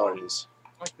I think I know what it is.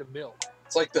 Like the milk.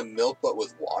 It's like the milk but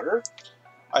with water?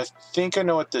 I think I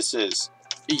know what this is.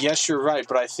 Yes, you're right,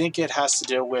 but I think it has to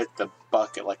do with the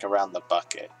bucket, like around the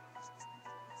bucket.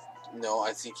 No,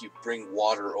 I think you bring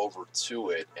water over to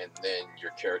it and then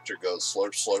your character goes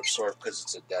slurp, slurp, slurp because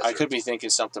it's a desert. I could be thinking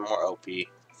something more OP.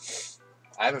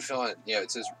 I have a feeling, yeah,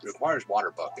 it says requires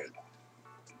water bucket.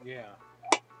 Yeah.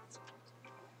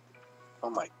 Oh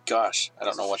my gosh, I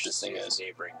don't know what this thing is.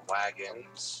 Neighboring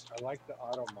wagons. I like the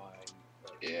auto mine.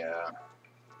 But Yeah.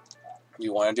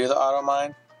 You want to do the auto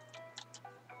mine?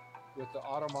 with the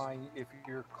auto mine, if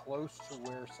you're close to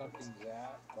where something's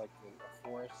at, like a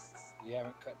forest you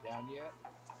haven't cut down yet,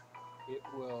 it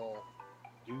will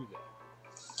do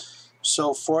that.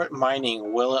 So for it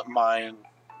mining, will it mine?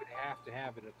 You would have to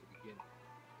have it at the beginning.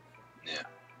 Yeah.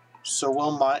 So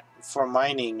will for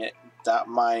mining it, that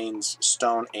mines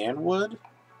stone and wood?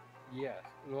 Yes.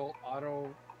 Well,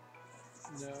 auto.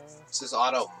 No. It says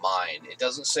auto mine. It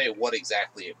doesn't say what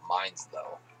exactly it mines,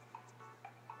 though.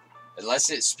 Unless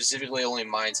it specifically only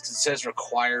mines, because it says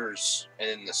requires and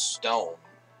then the stone.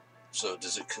 So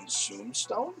does it consume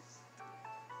stone?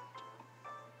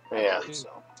 Yeah. I think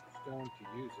so. Stone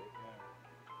to use it.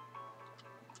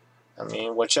 Yeah. I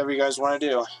mean, whichever you guys want to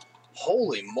do.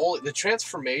 Holy moly. The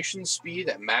transformation speed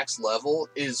at max level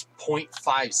is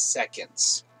 0.5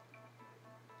 seconds.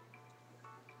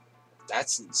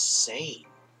 That's insane.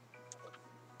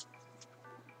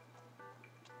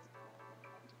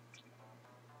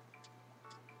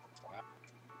 Wow.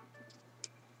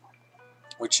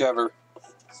 Whichever.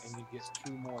 And you get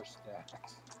 2 more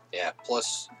stacks. Yeah,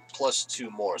 plus 2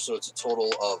 more, so it's a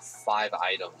total of 5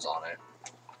 items on it.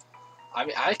 I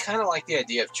mean, I kind of like the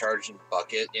idea of charging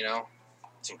bucket, you know,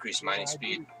 to increase mining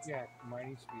speed. Yeah,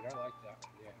 mining speed. I like that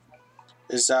one. Yeah.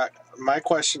 Is that my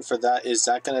question for that? Is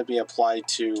that going to be applied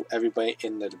to everybody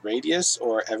in the radius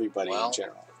or everybody in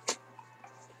general?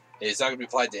 It's not going to be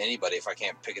applied to anybody if I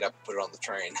can't pick it up and put it on the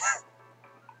train.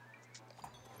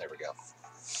 There we go.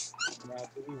 Now,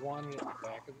 do we want it at the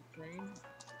back of the train?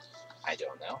 I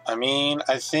don't know. I mean,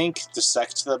 I think the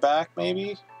second to the back,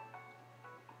 maybe.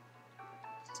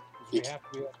 Because we have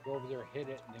to be able to go over there, hit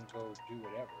it, and then go do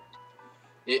whatever.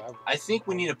 I think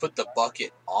we need to put the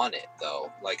bucket on it,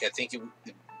 though. Like, I think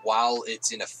while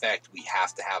it's in effect, we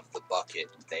have to have the bucket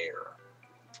there.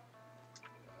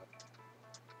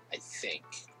 I think.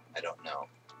 I don't know.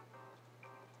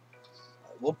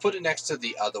 We'll put it next to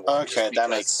the other one. Okay, that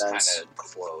makes sense. It's kind of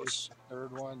close.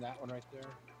 Third one, that one right there.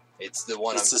 It's the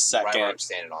one It's the right where second. I'm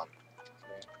standing on.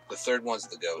 Okay. The third one's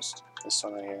the ghost. This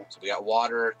one right here. So we got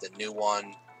water, the new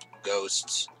one,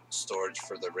 ghost, storage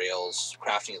for the rails,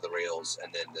 crafting of the rails,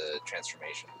 and then the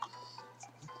transformation.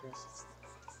 Okay.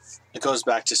 It goes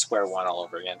back to square one all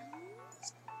over again.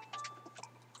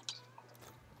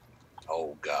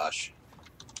 Oh gosh.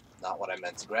 Not what I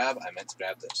meant to grab. I meant to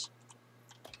grab this.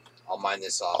 I'll mine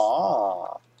this off.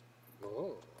 Oh.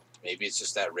 Oh. Maybe it's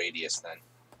just that radius then.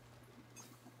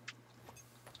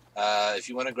 If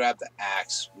you want to grab the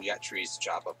axe, we got trees to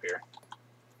chop up here.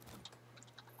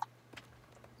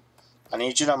 I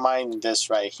need you to mine this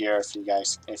right here if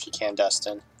you can,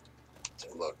 Dustin. So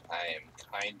look, I am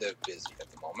kind of busy at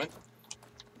the moment.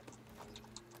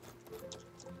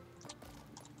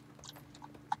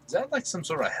 Is that like some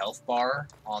sort of health bar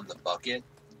on the bucket?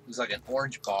 It's like an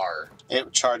orange bar.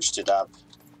 It charged it up.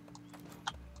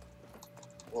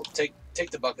 Well, take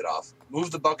the bucket off.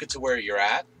 Move the bucket to where you're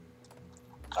at.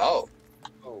 Oh.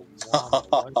 Oh,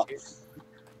 wow.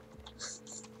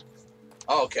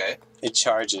 Oh, okay. It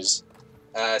charges.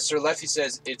 Sir Lefty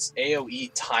says it's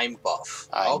AoE time buff.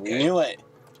 I knew it.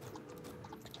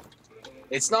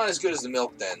 It's not as good as the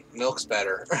milk then. Milk's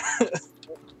better.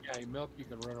 Yeah, milk you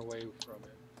can run away from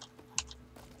it.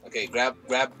 Okay, grab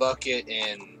bucket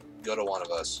and go to one of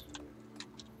us.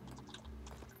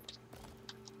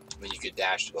 I mean, you could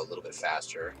dash to go a little bit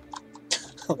faster.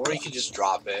 Or you could just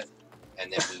drop it,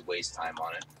 and then we waste time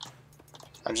on it.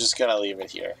 I'm just gonna leave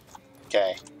it here.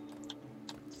 Okay.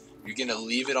 You're gonna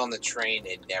leave it on the train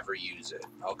and never use it.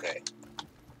 Okay.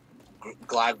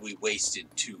 Glad we wasted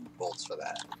 2 bolts for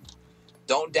that.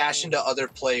 Don't dash into other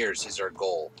players is our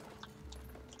goal.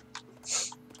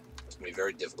 It's gonna be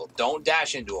very difficult. Don't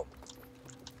dash into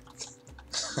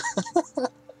them.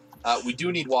 We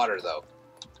do need water, though.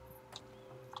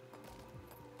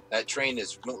 That train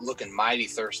is looking mighty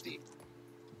thirsty.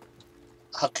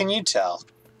 How can you tell?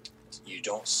 You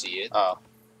don't see it. Oh.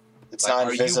 It's Like,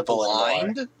 not invisible are you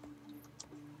blind? anymore.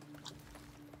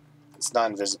 It's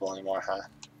not invisible anymore, huh?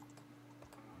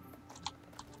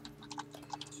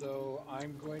 So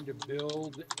I'm going to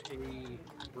build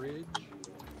a bridge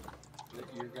that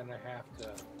you're going to have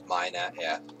to... Mine at,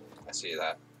 yeah. I see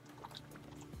that.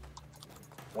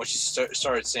 Once you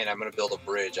started saying I'm going to build a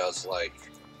bridge, I was like...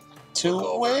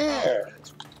 To where?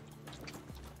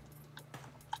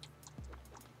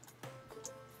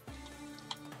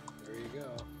 There you go.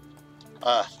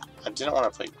 I didn't want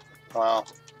to play... Well,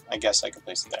 I guess I could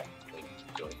place it there.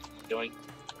 Doink, doink,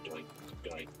 doink,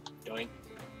 doink, doink.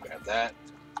 Grab that.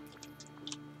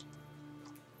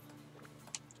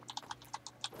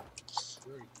 Did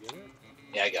you already get it?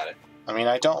 Yeah, I got it. I mean,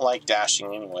 I don't like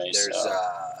dashing anyway, There's,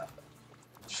 so...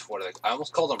 what are they? I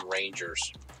almost called them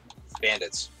rangers.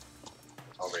 Bandits.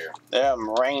 Over here. Them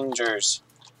Rangers.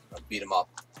 I'll beat them up.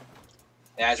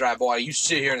 Yeah, that's right, boy. You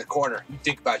sit here in the corner. You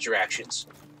think about your actions.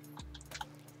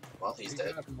 Well, he's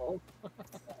dead.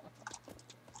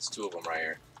 It's 2 of them right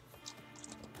here.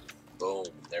 Boom.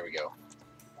 There we go.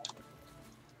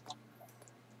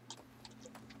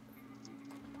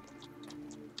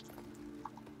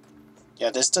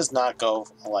 Yeah, this does not go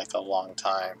like a long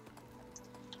time.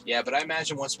 Yeah, but I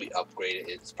imagine once we upgrade it,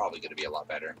 it's probably going to be a lot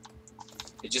better.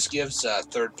 It just gives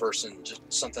third person just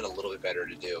something a little bit better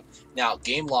to do. Now,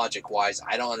 game logic wise,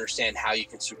 I don't understand how you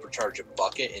can supercharge a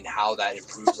bucket and how that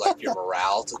improves like your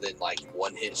morale to then like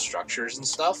 1-hit structures and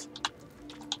stuff.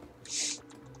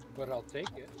 But I'll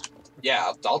take it.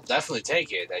 Yeah, I'll definitely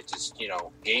take it. I just, you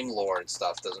know, game lore and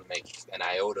stuff doesn't make an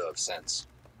iota of sense.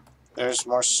 There's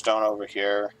more stone over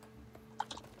here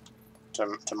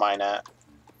to mine at.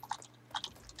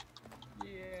 Yeah,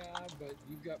 but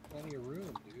you've got plenty of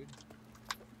room, dude.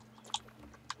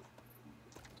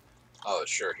 Oh,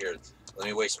 sure. Here, let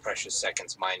me waste precious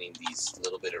seconds mining these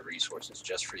little bit of resources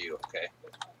just for you, okay?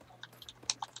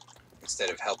 Instead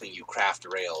of helping you craft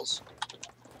rails.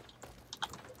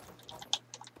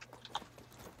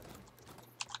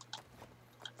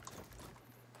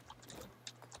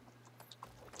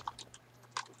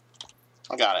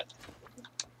 I got it.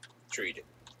 Treat it.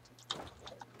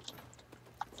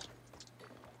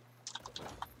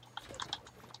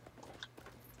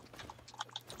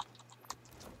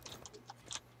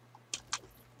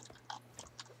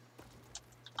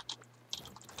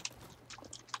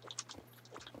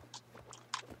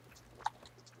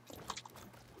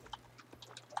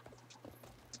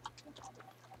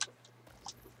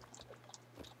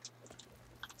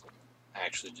 I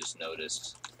actually just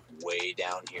noticed way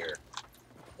down here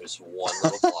there's one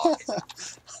little block. There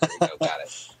we go, got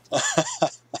it.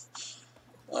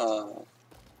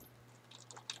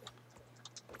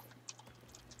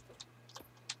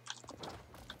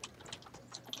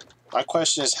 My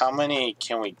question is, how many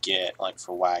can we get, like,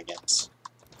 for wagons?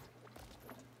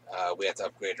 We have to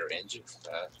upgrade our engine for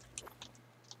that.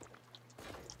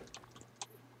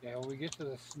 Yeah, when we get to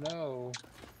the snow,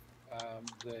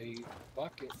 the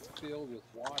bucket filled with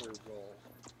water will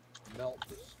melt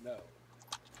the snow.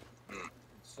 Hmm. In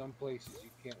some places you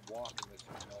can't walk unless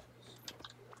you melt the snow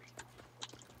first.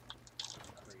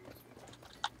 Crazy.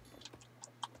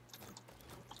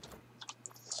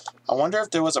 I wonder if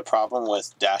there was a problem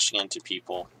with dashing into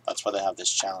people. That's why they have this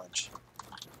challenge.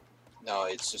 No,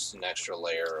 it's just an extra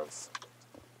layer of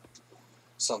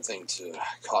something to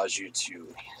cause you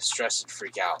to stress and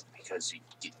freak out because you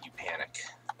panic.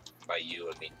 By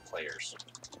you, I mean players.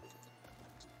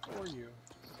 Or you.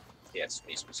 Yes,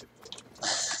 me specifically.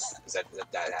 Because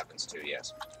that happens too,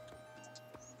 yes.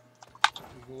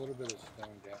 There's a little bit of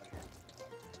stone down here.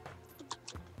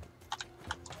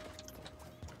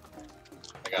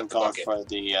 I got I'm the going bucket. for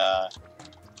the,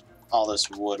 all this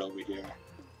wood over here.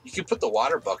 You can put the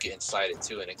water bucket inside it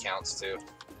too, and it counts too.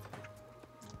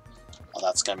 Oh,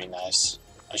 that's gonna be nice.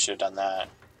 I should have done that.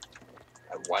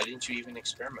 Why didn't you even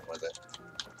experiment with it?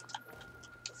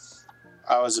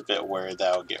 I was a bit worried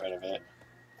that I would get rid of it.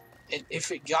 And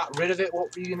if it got rid of it,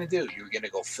 what were you gonna do? You were gonna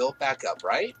go fill it back up,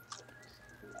 right?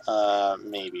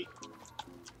 Maybe.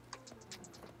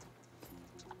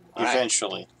 All right.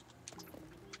 Eventually.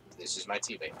 This is my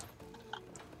teammate.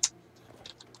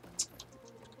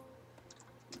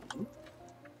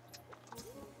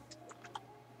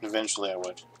 Eventually I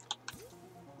would.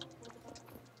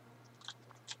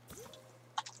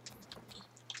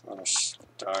 I'm gonna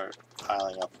start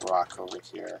piling up rock over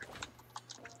here.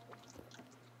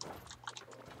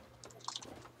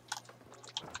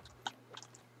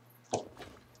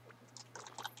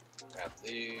 Grab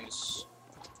these.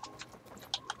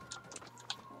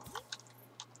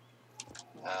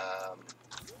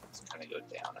 Let's kind of go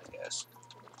down, I guess.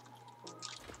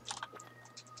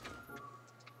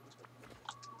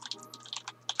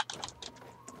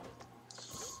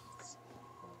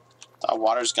 That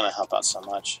water's gonna help out so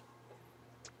much.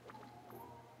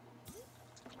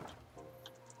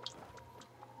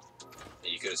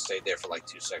 You could have stayed there for like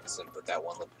 2 seconds and put that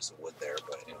one little piece of wood there,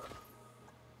 but anyway.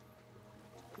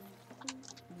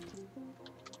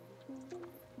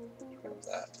 Put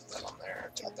that on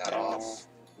there. Take that off.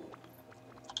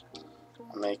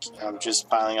 I'm just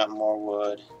piling up more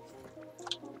wood.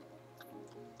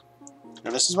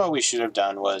 Now this is what we should have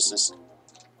done was this.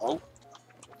 Oh,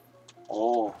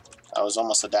 that was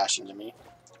almost a dash into me.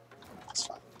 That's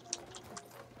fine.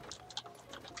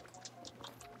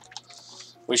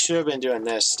 We should have been doing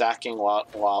this, stacking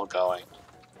while going.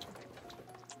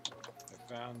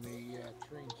 I found the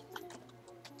train station.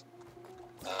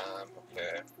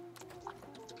 Okay.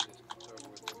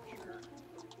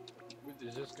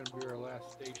 Is this going to be our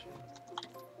last station?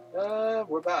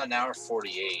 We're about an hour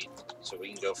 48, so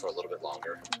we can go for a little bit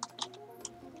longer.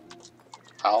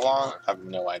 How long? I have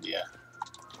no idea.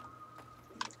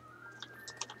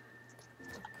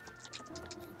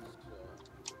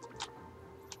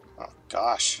 Oh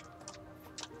gosh.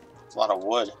 That's a lot of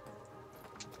wood.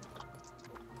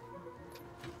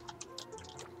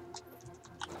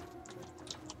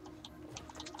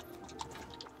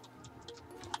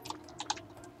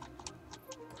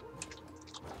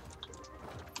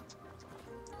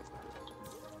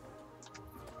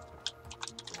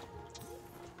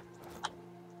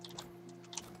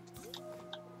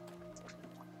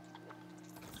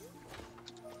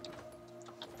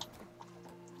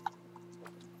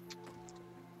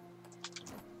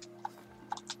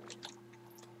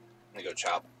 Let me go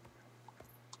chop.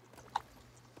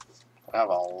 I have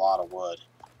a lot of wood.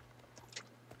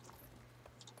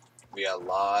 We got a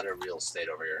lot of real estate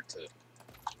over here to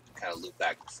kind of loop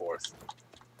back and forth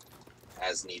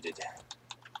as needed.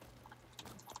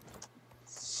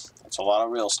 That's a lot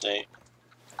of real estate.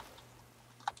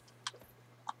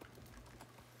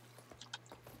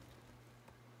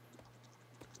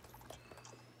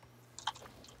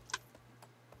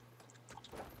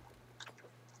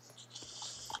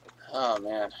 Oh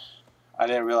man, I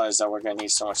didn't realize that we're gonna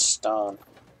need so much stone.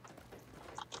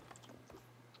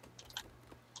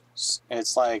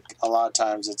 It's like a lot of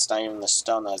times it's not even the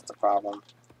stone that's the problem,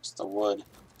 it's the wood.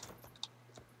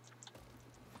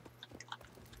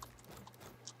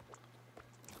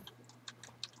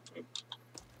 There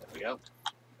we go.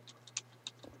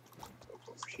 Go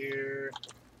over here.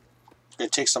 We're gonna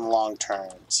take some long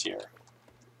turns here.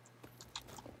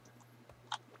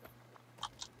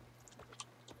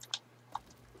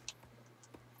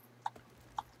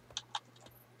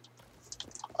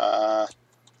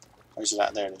 Where's it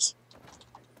at? There it is.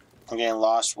 I'm getting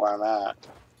lost where I'm at.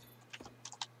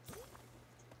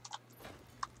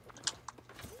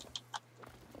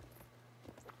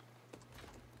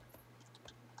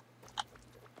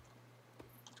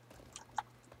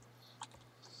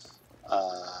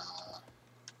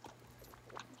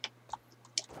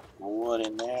 Wood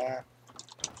in there.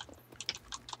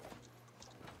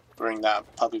 Bring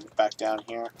that puppy back down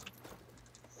here.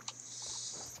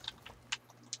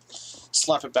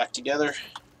 Slap it back together.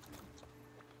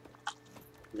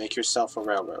 Make yourself a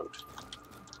railroad.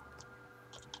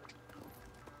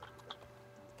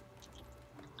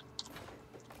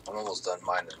 I'm almost done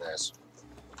mining this.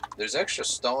 There's extra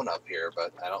stone up here,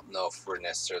 but I don't know if we're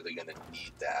necessarily going to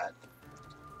need that.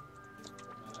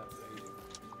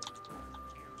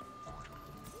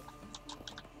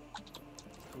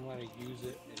 We want to use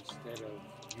it instead of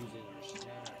using our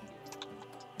snack.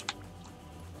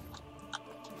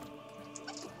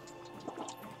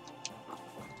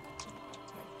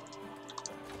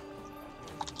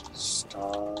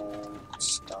 Stone.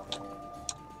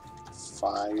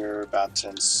 Fire about to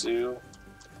ensue.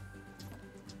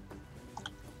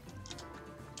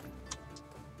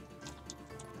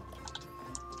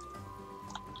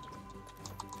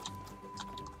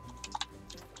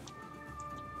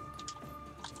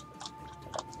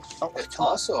 Oh, come on.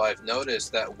 Also, I've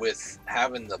noticed that with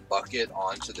having the bucket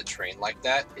onto the train like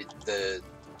that, the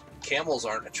camels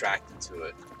aren't attracted to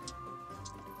it.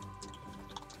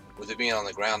 With it being on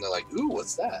the ground, they're like, "Ooh,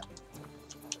 what's that?"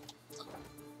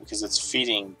 Because it's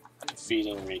feeding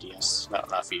radius. No,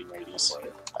 not feeding radius.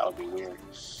 That would be weird.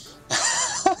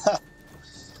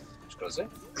 Which goes in.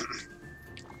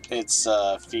 It's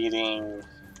feeding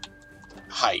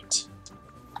height.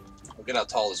 Look at how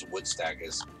tall this wood stack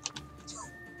is.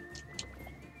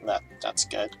 That's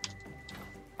good.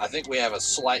 I think we have a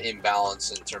slight imbalance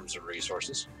in terms of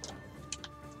resources.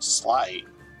 Slight.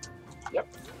 Yep.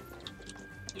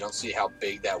 You don't see how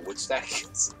big that wood stack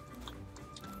is?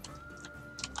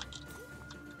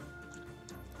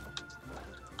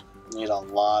 Need a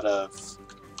lot of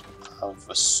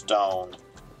a stone.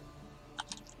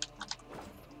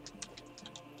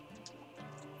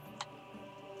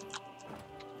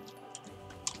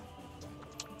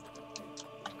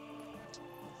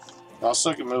 You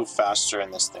also can move faster in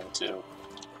this thing too,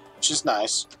 which is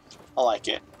nice. I like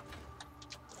it.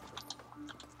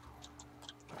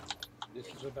 This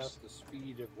is about the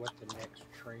speed of what the next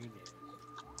train is.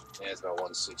 Yeah, it's about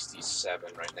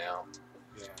 167 right now.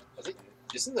 Yeah. I think,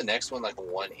 isn't the next one like a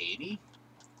 180?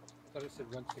 I thought it said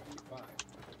 165.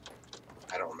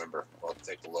 I don't remember. I'll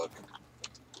take a look.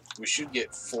 We should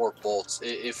get 4 bolts.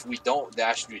 If we don't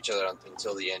dash to each other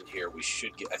until the end here, we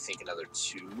should get, I think, another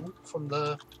 2 from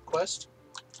the quest.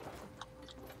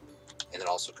 And then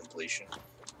also completion.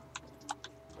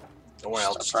 Don't worry,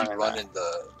 I'll just keep running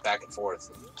the back and forth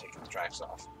and taking the tracks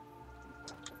off.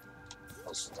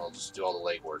 I'll just do all the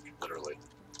legwork, literally.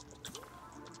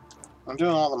 I'm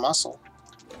doing all the muscle.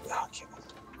 Okay.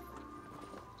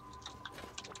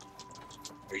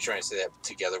 Are you trying to say that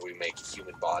together we make a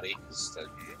human body? Just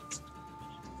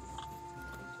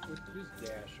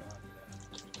dash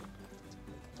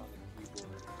on the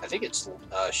keyboard. I think it's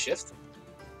shift.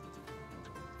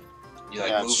 You like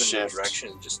Yeah, move in shift. the direction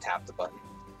and just tap the button.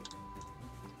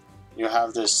 You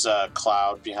have this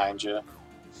cloud behind you.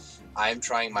 I'm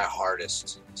trying my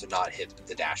hardest to not hit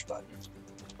the dash button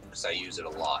because I use it a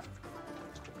lot.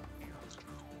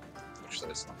 Actually,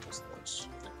 that's not this close.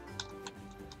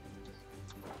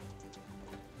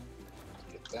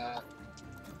 Get that.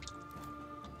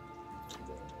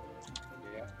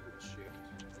 Yeah, it's shift.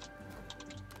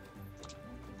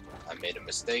 I made a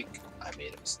mistake. I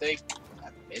made a mistake. I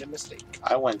made a mistake.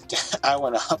 I went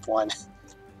up one.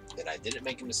 Then I didn't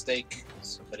make a mistake.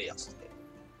 Somebody else did.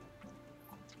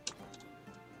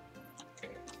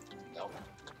 Okay. No.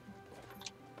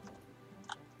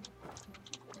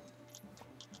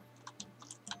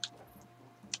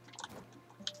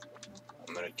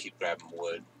 I'm gonna keep grabbing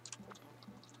wood.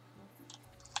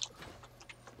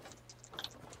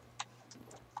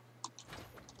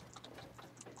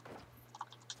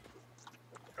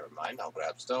 Never mind, I'll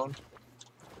grab stone.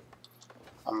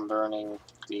 I'm burning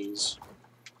these.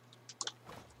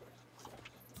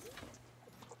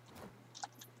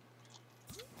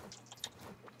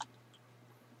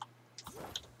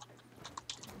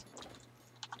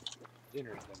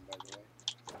 Dinner's done, by the way.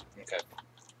 Okay.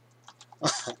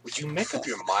 Would you make up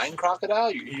your mind,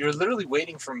 Crocodile? You're literally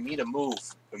waiting for me to move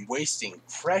and wasting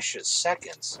precious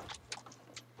seconds.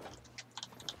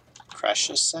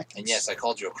 Precious seconds? And yes, I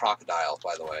called you a crocodile,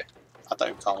 by the way. I thought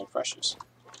you were calling me precious.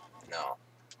 No.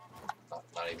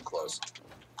 Not even close.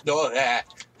 No, that.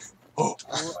 Oh.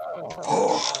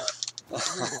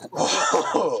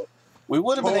 Oh. We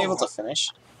would have been able to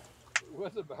finish. It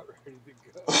was about ready to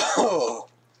go. Oh.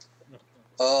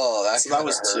 Oh, So that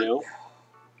was hurt. 2.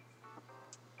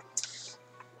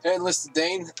 Hey, listen,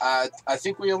 Dane. I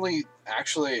think we only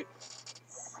actually.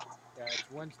 Yeah, it's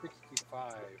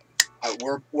 165.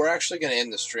 We're actually going to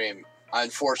end the stream.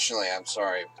 Unfortunately, I'm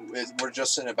sorry. We're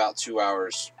just in about 2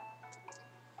 hours.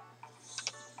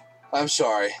 I'm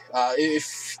sorry.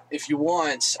 If you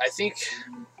want, I think.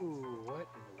 Ooh, what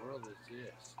in the world is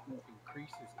this?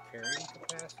 Increases carrying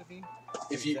capacity?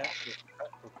 If Is you that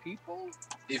for people?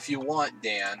 if you want,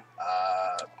 Dan,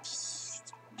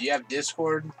 do you have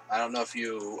Discord? I don't know if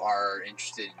you are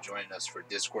interested in joining us for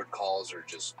Discord calls or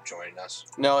just joining us.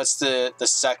 No, it's the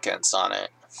seconds on it.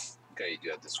 Okay, you do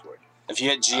have Discord. If you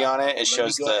hit G on it, it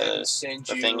shows Let me go ahead the and send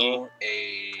the you thingy.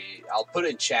 I'll put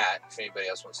it in chat if anybody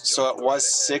else wants to So join. it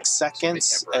was 6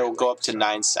 seconds. It will go up to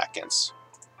 9 seconds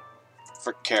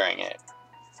for carrying it.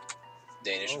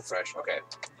 Danish and fresh. Okay.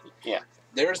 Yeah.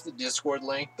 There's the Discord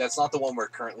link. That's not the one we're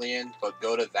currently in, but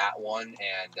go to that one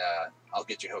and I'll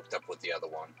get you hooked up with the other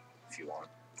one if you want.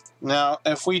 Now,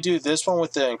 if we do this one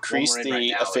with the increase One we're in right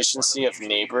the now is one efficiency that we of usually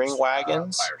neighboring use,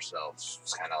 wagons, by ourselves.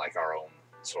 It's kind of like our own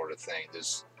sort of thing.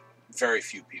 very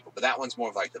few people, but that one's more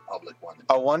of like the public one.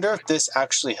 I wonder if this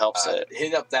actually helps it.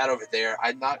 Hit up that over there.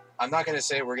 I'm not going to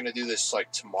say we're going to do this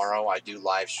like tomorrow. I do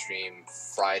live stream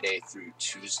Friday through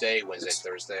Tuesday, Wednesday,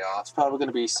 Thursday off. It's probably going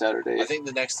to be Saturday. I think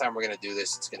the next time we're going to do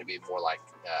this, it's going to be more like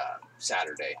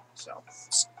Saturday. So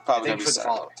Probably thank you for the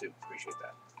follow up too. Appreciate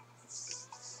that.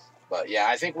 But yeah,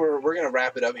 I think we're going to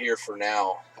wrap it up here for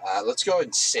now. Let's go ahead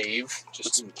and save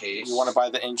just in case. You want to buy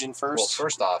the engine first? Well,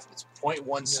 first off, it's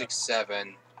 0.167. Yeah.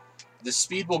 The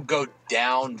speed will go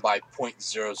down by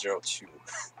 0.002.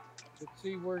 But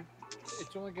see,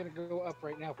 it's only going to go up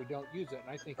right now if we don't use it, and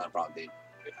I think not a problem, dude.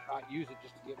 If not use it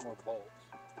just to get more bolts.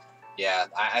 Yeah,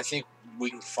 I think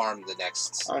we can farm the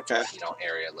next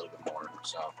area a little bit more.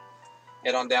 So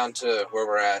head on down to where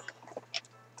we're at.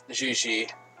 Gigi.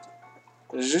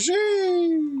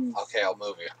 Okay, I'll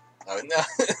move you. Oh, no.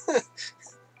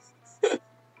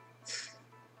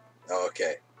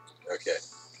 Okay.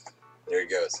 There he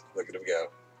goes. Look at him go.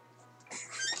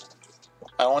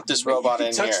 I don't want this robot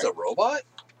in here. Touch the robot?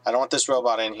 I don't want this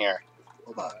robot in here.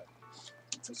 Robot.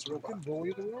 Touch the robot. You can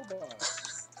bully the robot.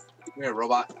 Come here,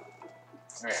 robot.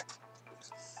 Come here.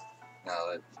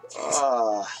 No, that...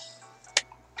 Oh,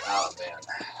 man.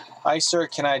 Hi, sir.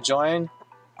 Can I join?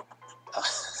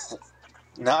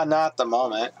 Not at the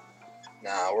moment.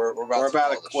 Nah, we're about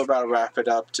to wrap it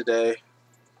up today.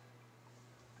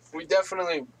 We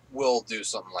definitely will do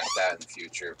something like that in the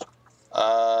future.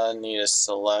 Need to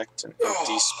select an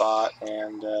empty spot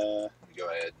and Let me go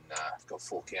ahead and go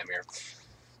full cam here.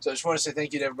 So I just want to say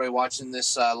thank you to everybody watching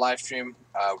this live stream.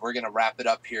 We're gonna wrap it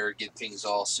up here, get things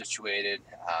all situated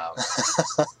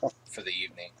for the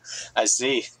evening. I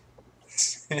see.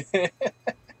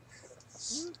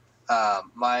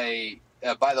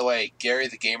 By the way, Gary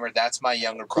the Gamer, that's my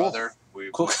younger brother. We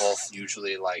Cool. both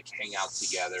usually like hang out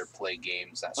together, play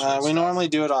games, that sort of We stuff. normally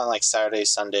do it on like Saturdays,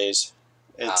 Sundays.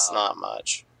 It's not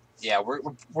much. Yeah,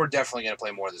 we're definitely gonna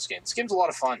play more of this game. This game's a lot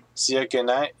of fun. See you. Good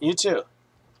night. You too.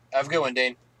 Have a good one,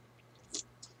 Dane.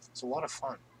 It's a lot of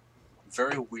fun.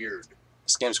 Very weird.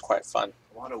 This game's quite fun.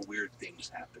 A lot of weird things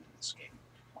happen in this game.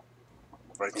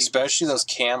 But I think Especially those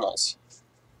camels.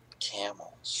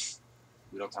 Camels.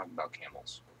 we don't talk about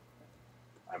camels.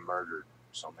 I murdered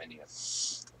so many of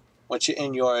them. Once you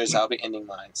end yours, I'll be ending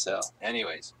mine. So,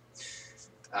 Anyways,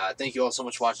 thank you all so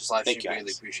much for watching this live Thank stream. you,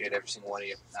 Really guys. appreciate every single one of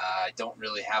you. I don't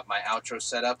really have my outro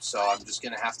set up, so I'm just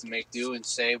going to have to make do and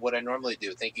say what I normally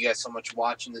do. Thank you guys so much for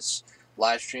watching this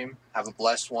live stream. Have a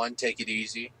blessed one. Take it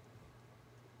easy.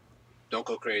 Don't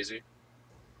go crazy.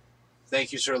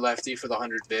 Thank you, Sir Lefty, for the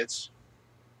 100 bits.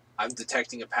 I'm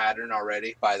detecting a pattern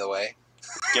already, by the way.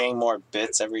 getting more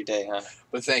bits every day, huh?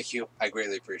 But thank you. I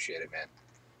greatly appreciate it, man.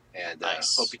 And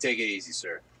Nice. hope you take it easy,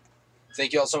 sir.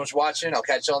 Thank you all so much for watching. I'll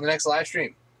catch you on the next live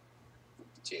stream.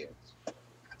 Cheers.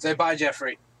 Say bye,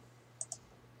 Jeffrey.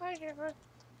 Bye, Jeffrey.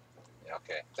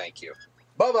 Okay, thank you.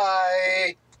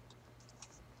 Bye-bye.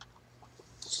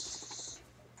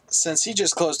 Since he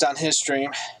just closed down his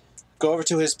stream, go over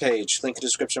to his page. Link in the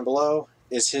description below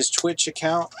is his Twitch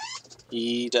account.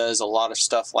 He does a lot of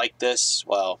stuff like this.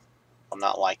 Well,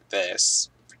 not like this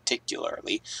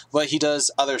particularly, but he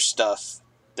does other stuff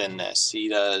than this. He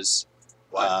does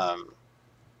What?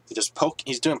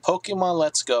 he's doing Pokemon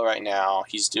Let's Go right now.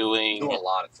 He's doing a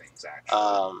lot of things,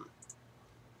 actually.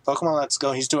 Pokemon Let's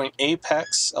Go. He's doing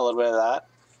Apex, a little bit of that,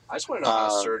 I just want to know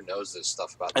how Sir knows this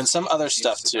stuff about and this some game. other He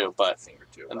stuff seems to know too. But a thing or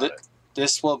two about it.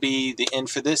 this will be the end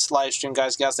for this live stream,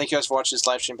 guys. Thank you guys for watching this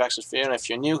live stream back to this video. And if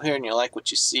you're new here and you like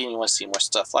what you see and you want to see more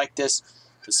stuff like this,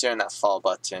 consider that follow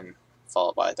button,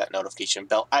 followed by that notification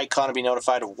bell icon to be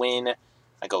notified of when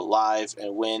I go live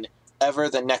and whenever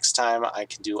the next time I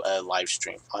can do a live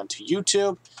stream onto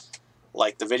YouTube.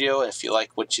 Like the video if you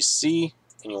like what you see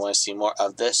and you want to see more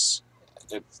of this.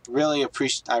 I really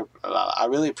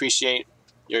appreciate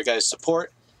your guys'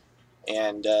 support,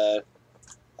 and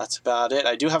that's about it.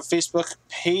 I do have a Facebook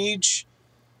page.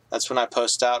 That's when I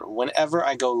post out whenever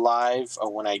I go live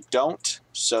or when I don't.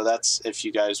 So that's if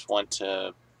you guys want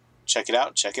to check it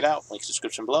out. Link in the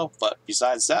description below. But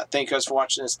besides that, thank you guys for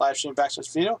watching this live stream back to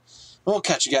this video. We'll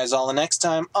catch you guys all the next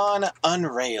time on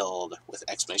Unrailed with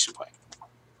exclamation point.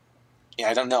 Yeah,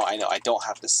 I know, I don't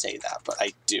have to say that, but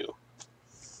I do.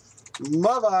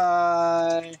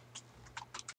 Bye-bye!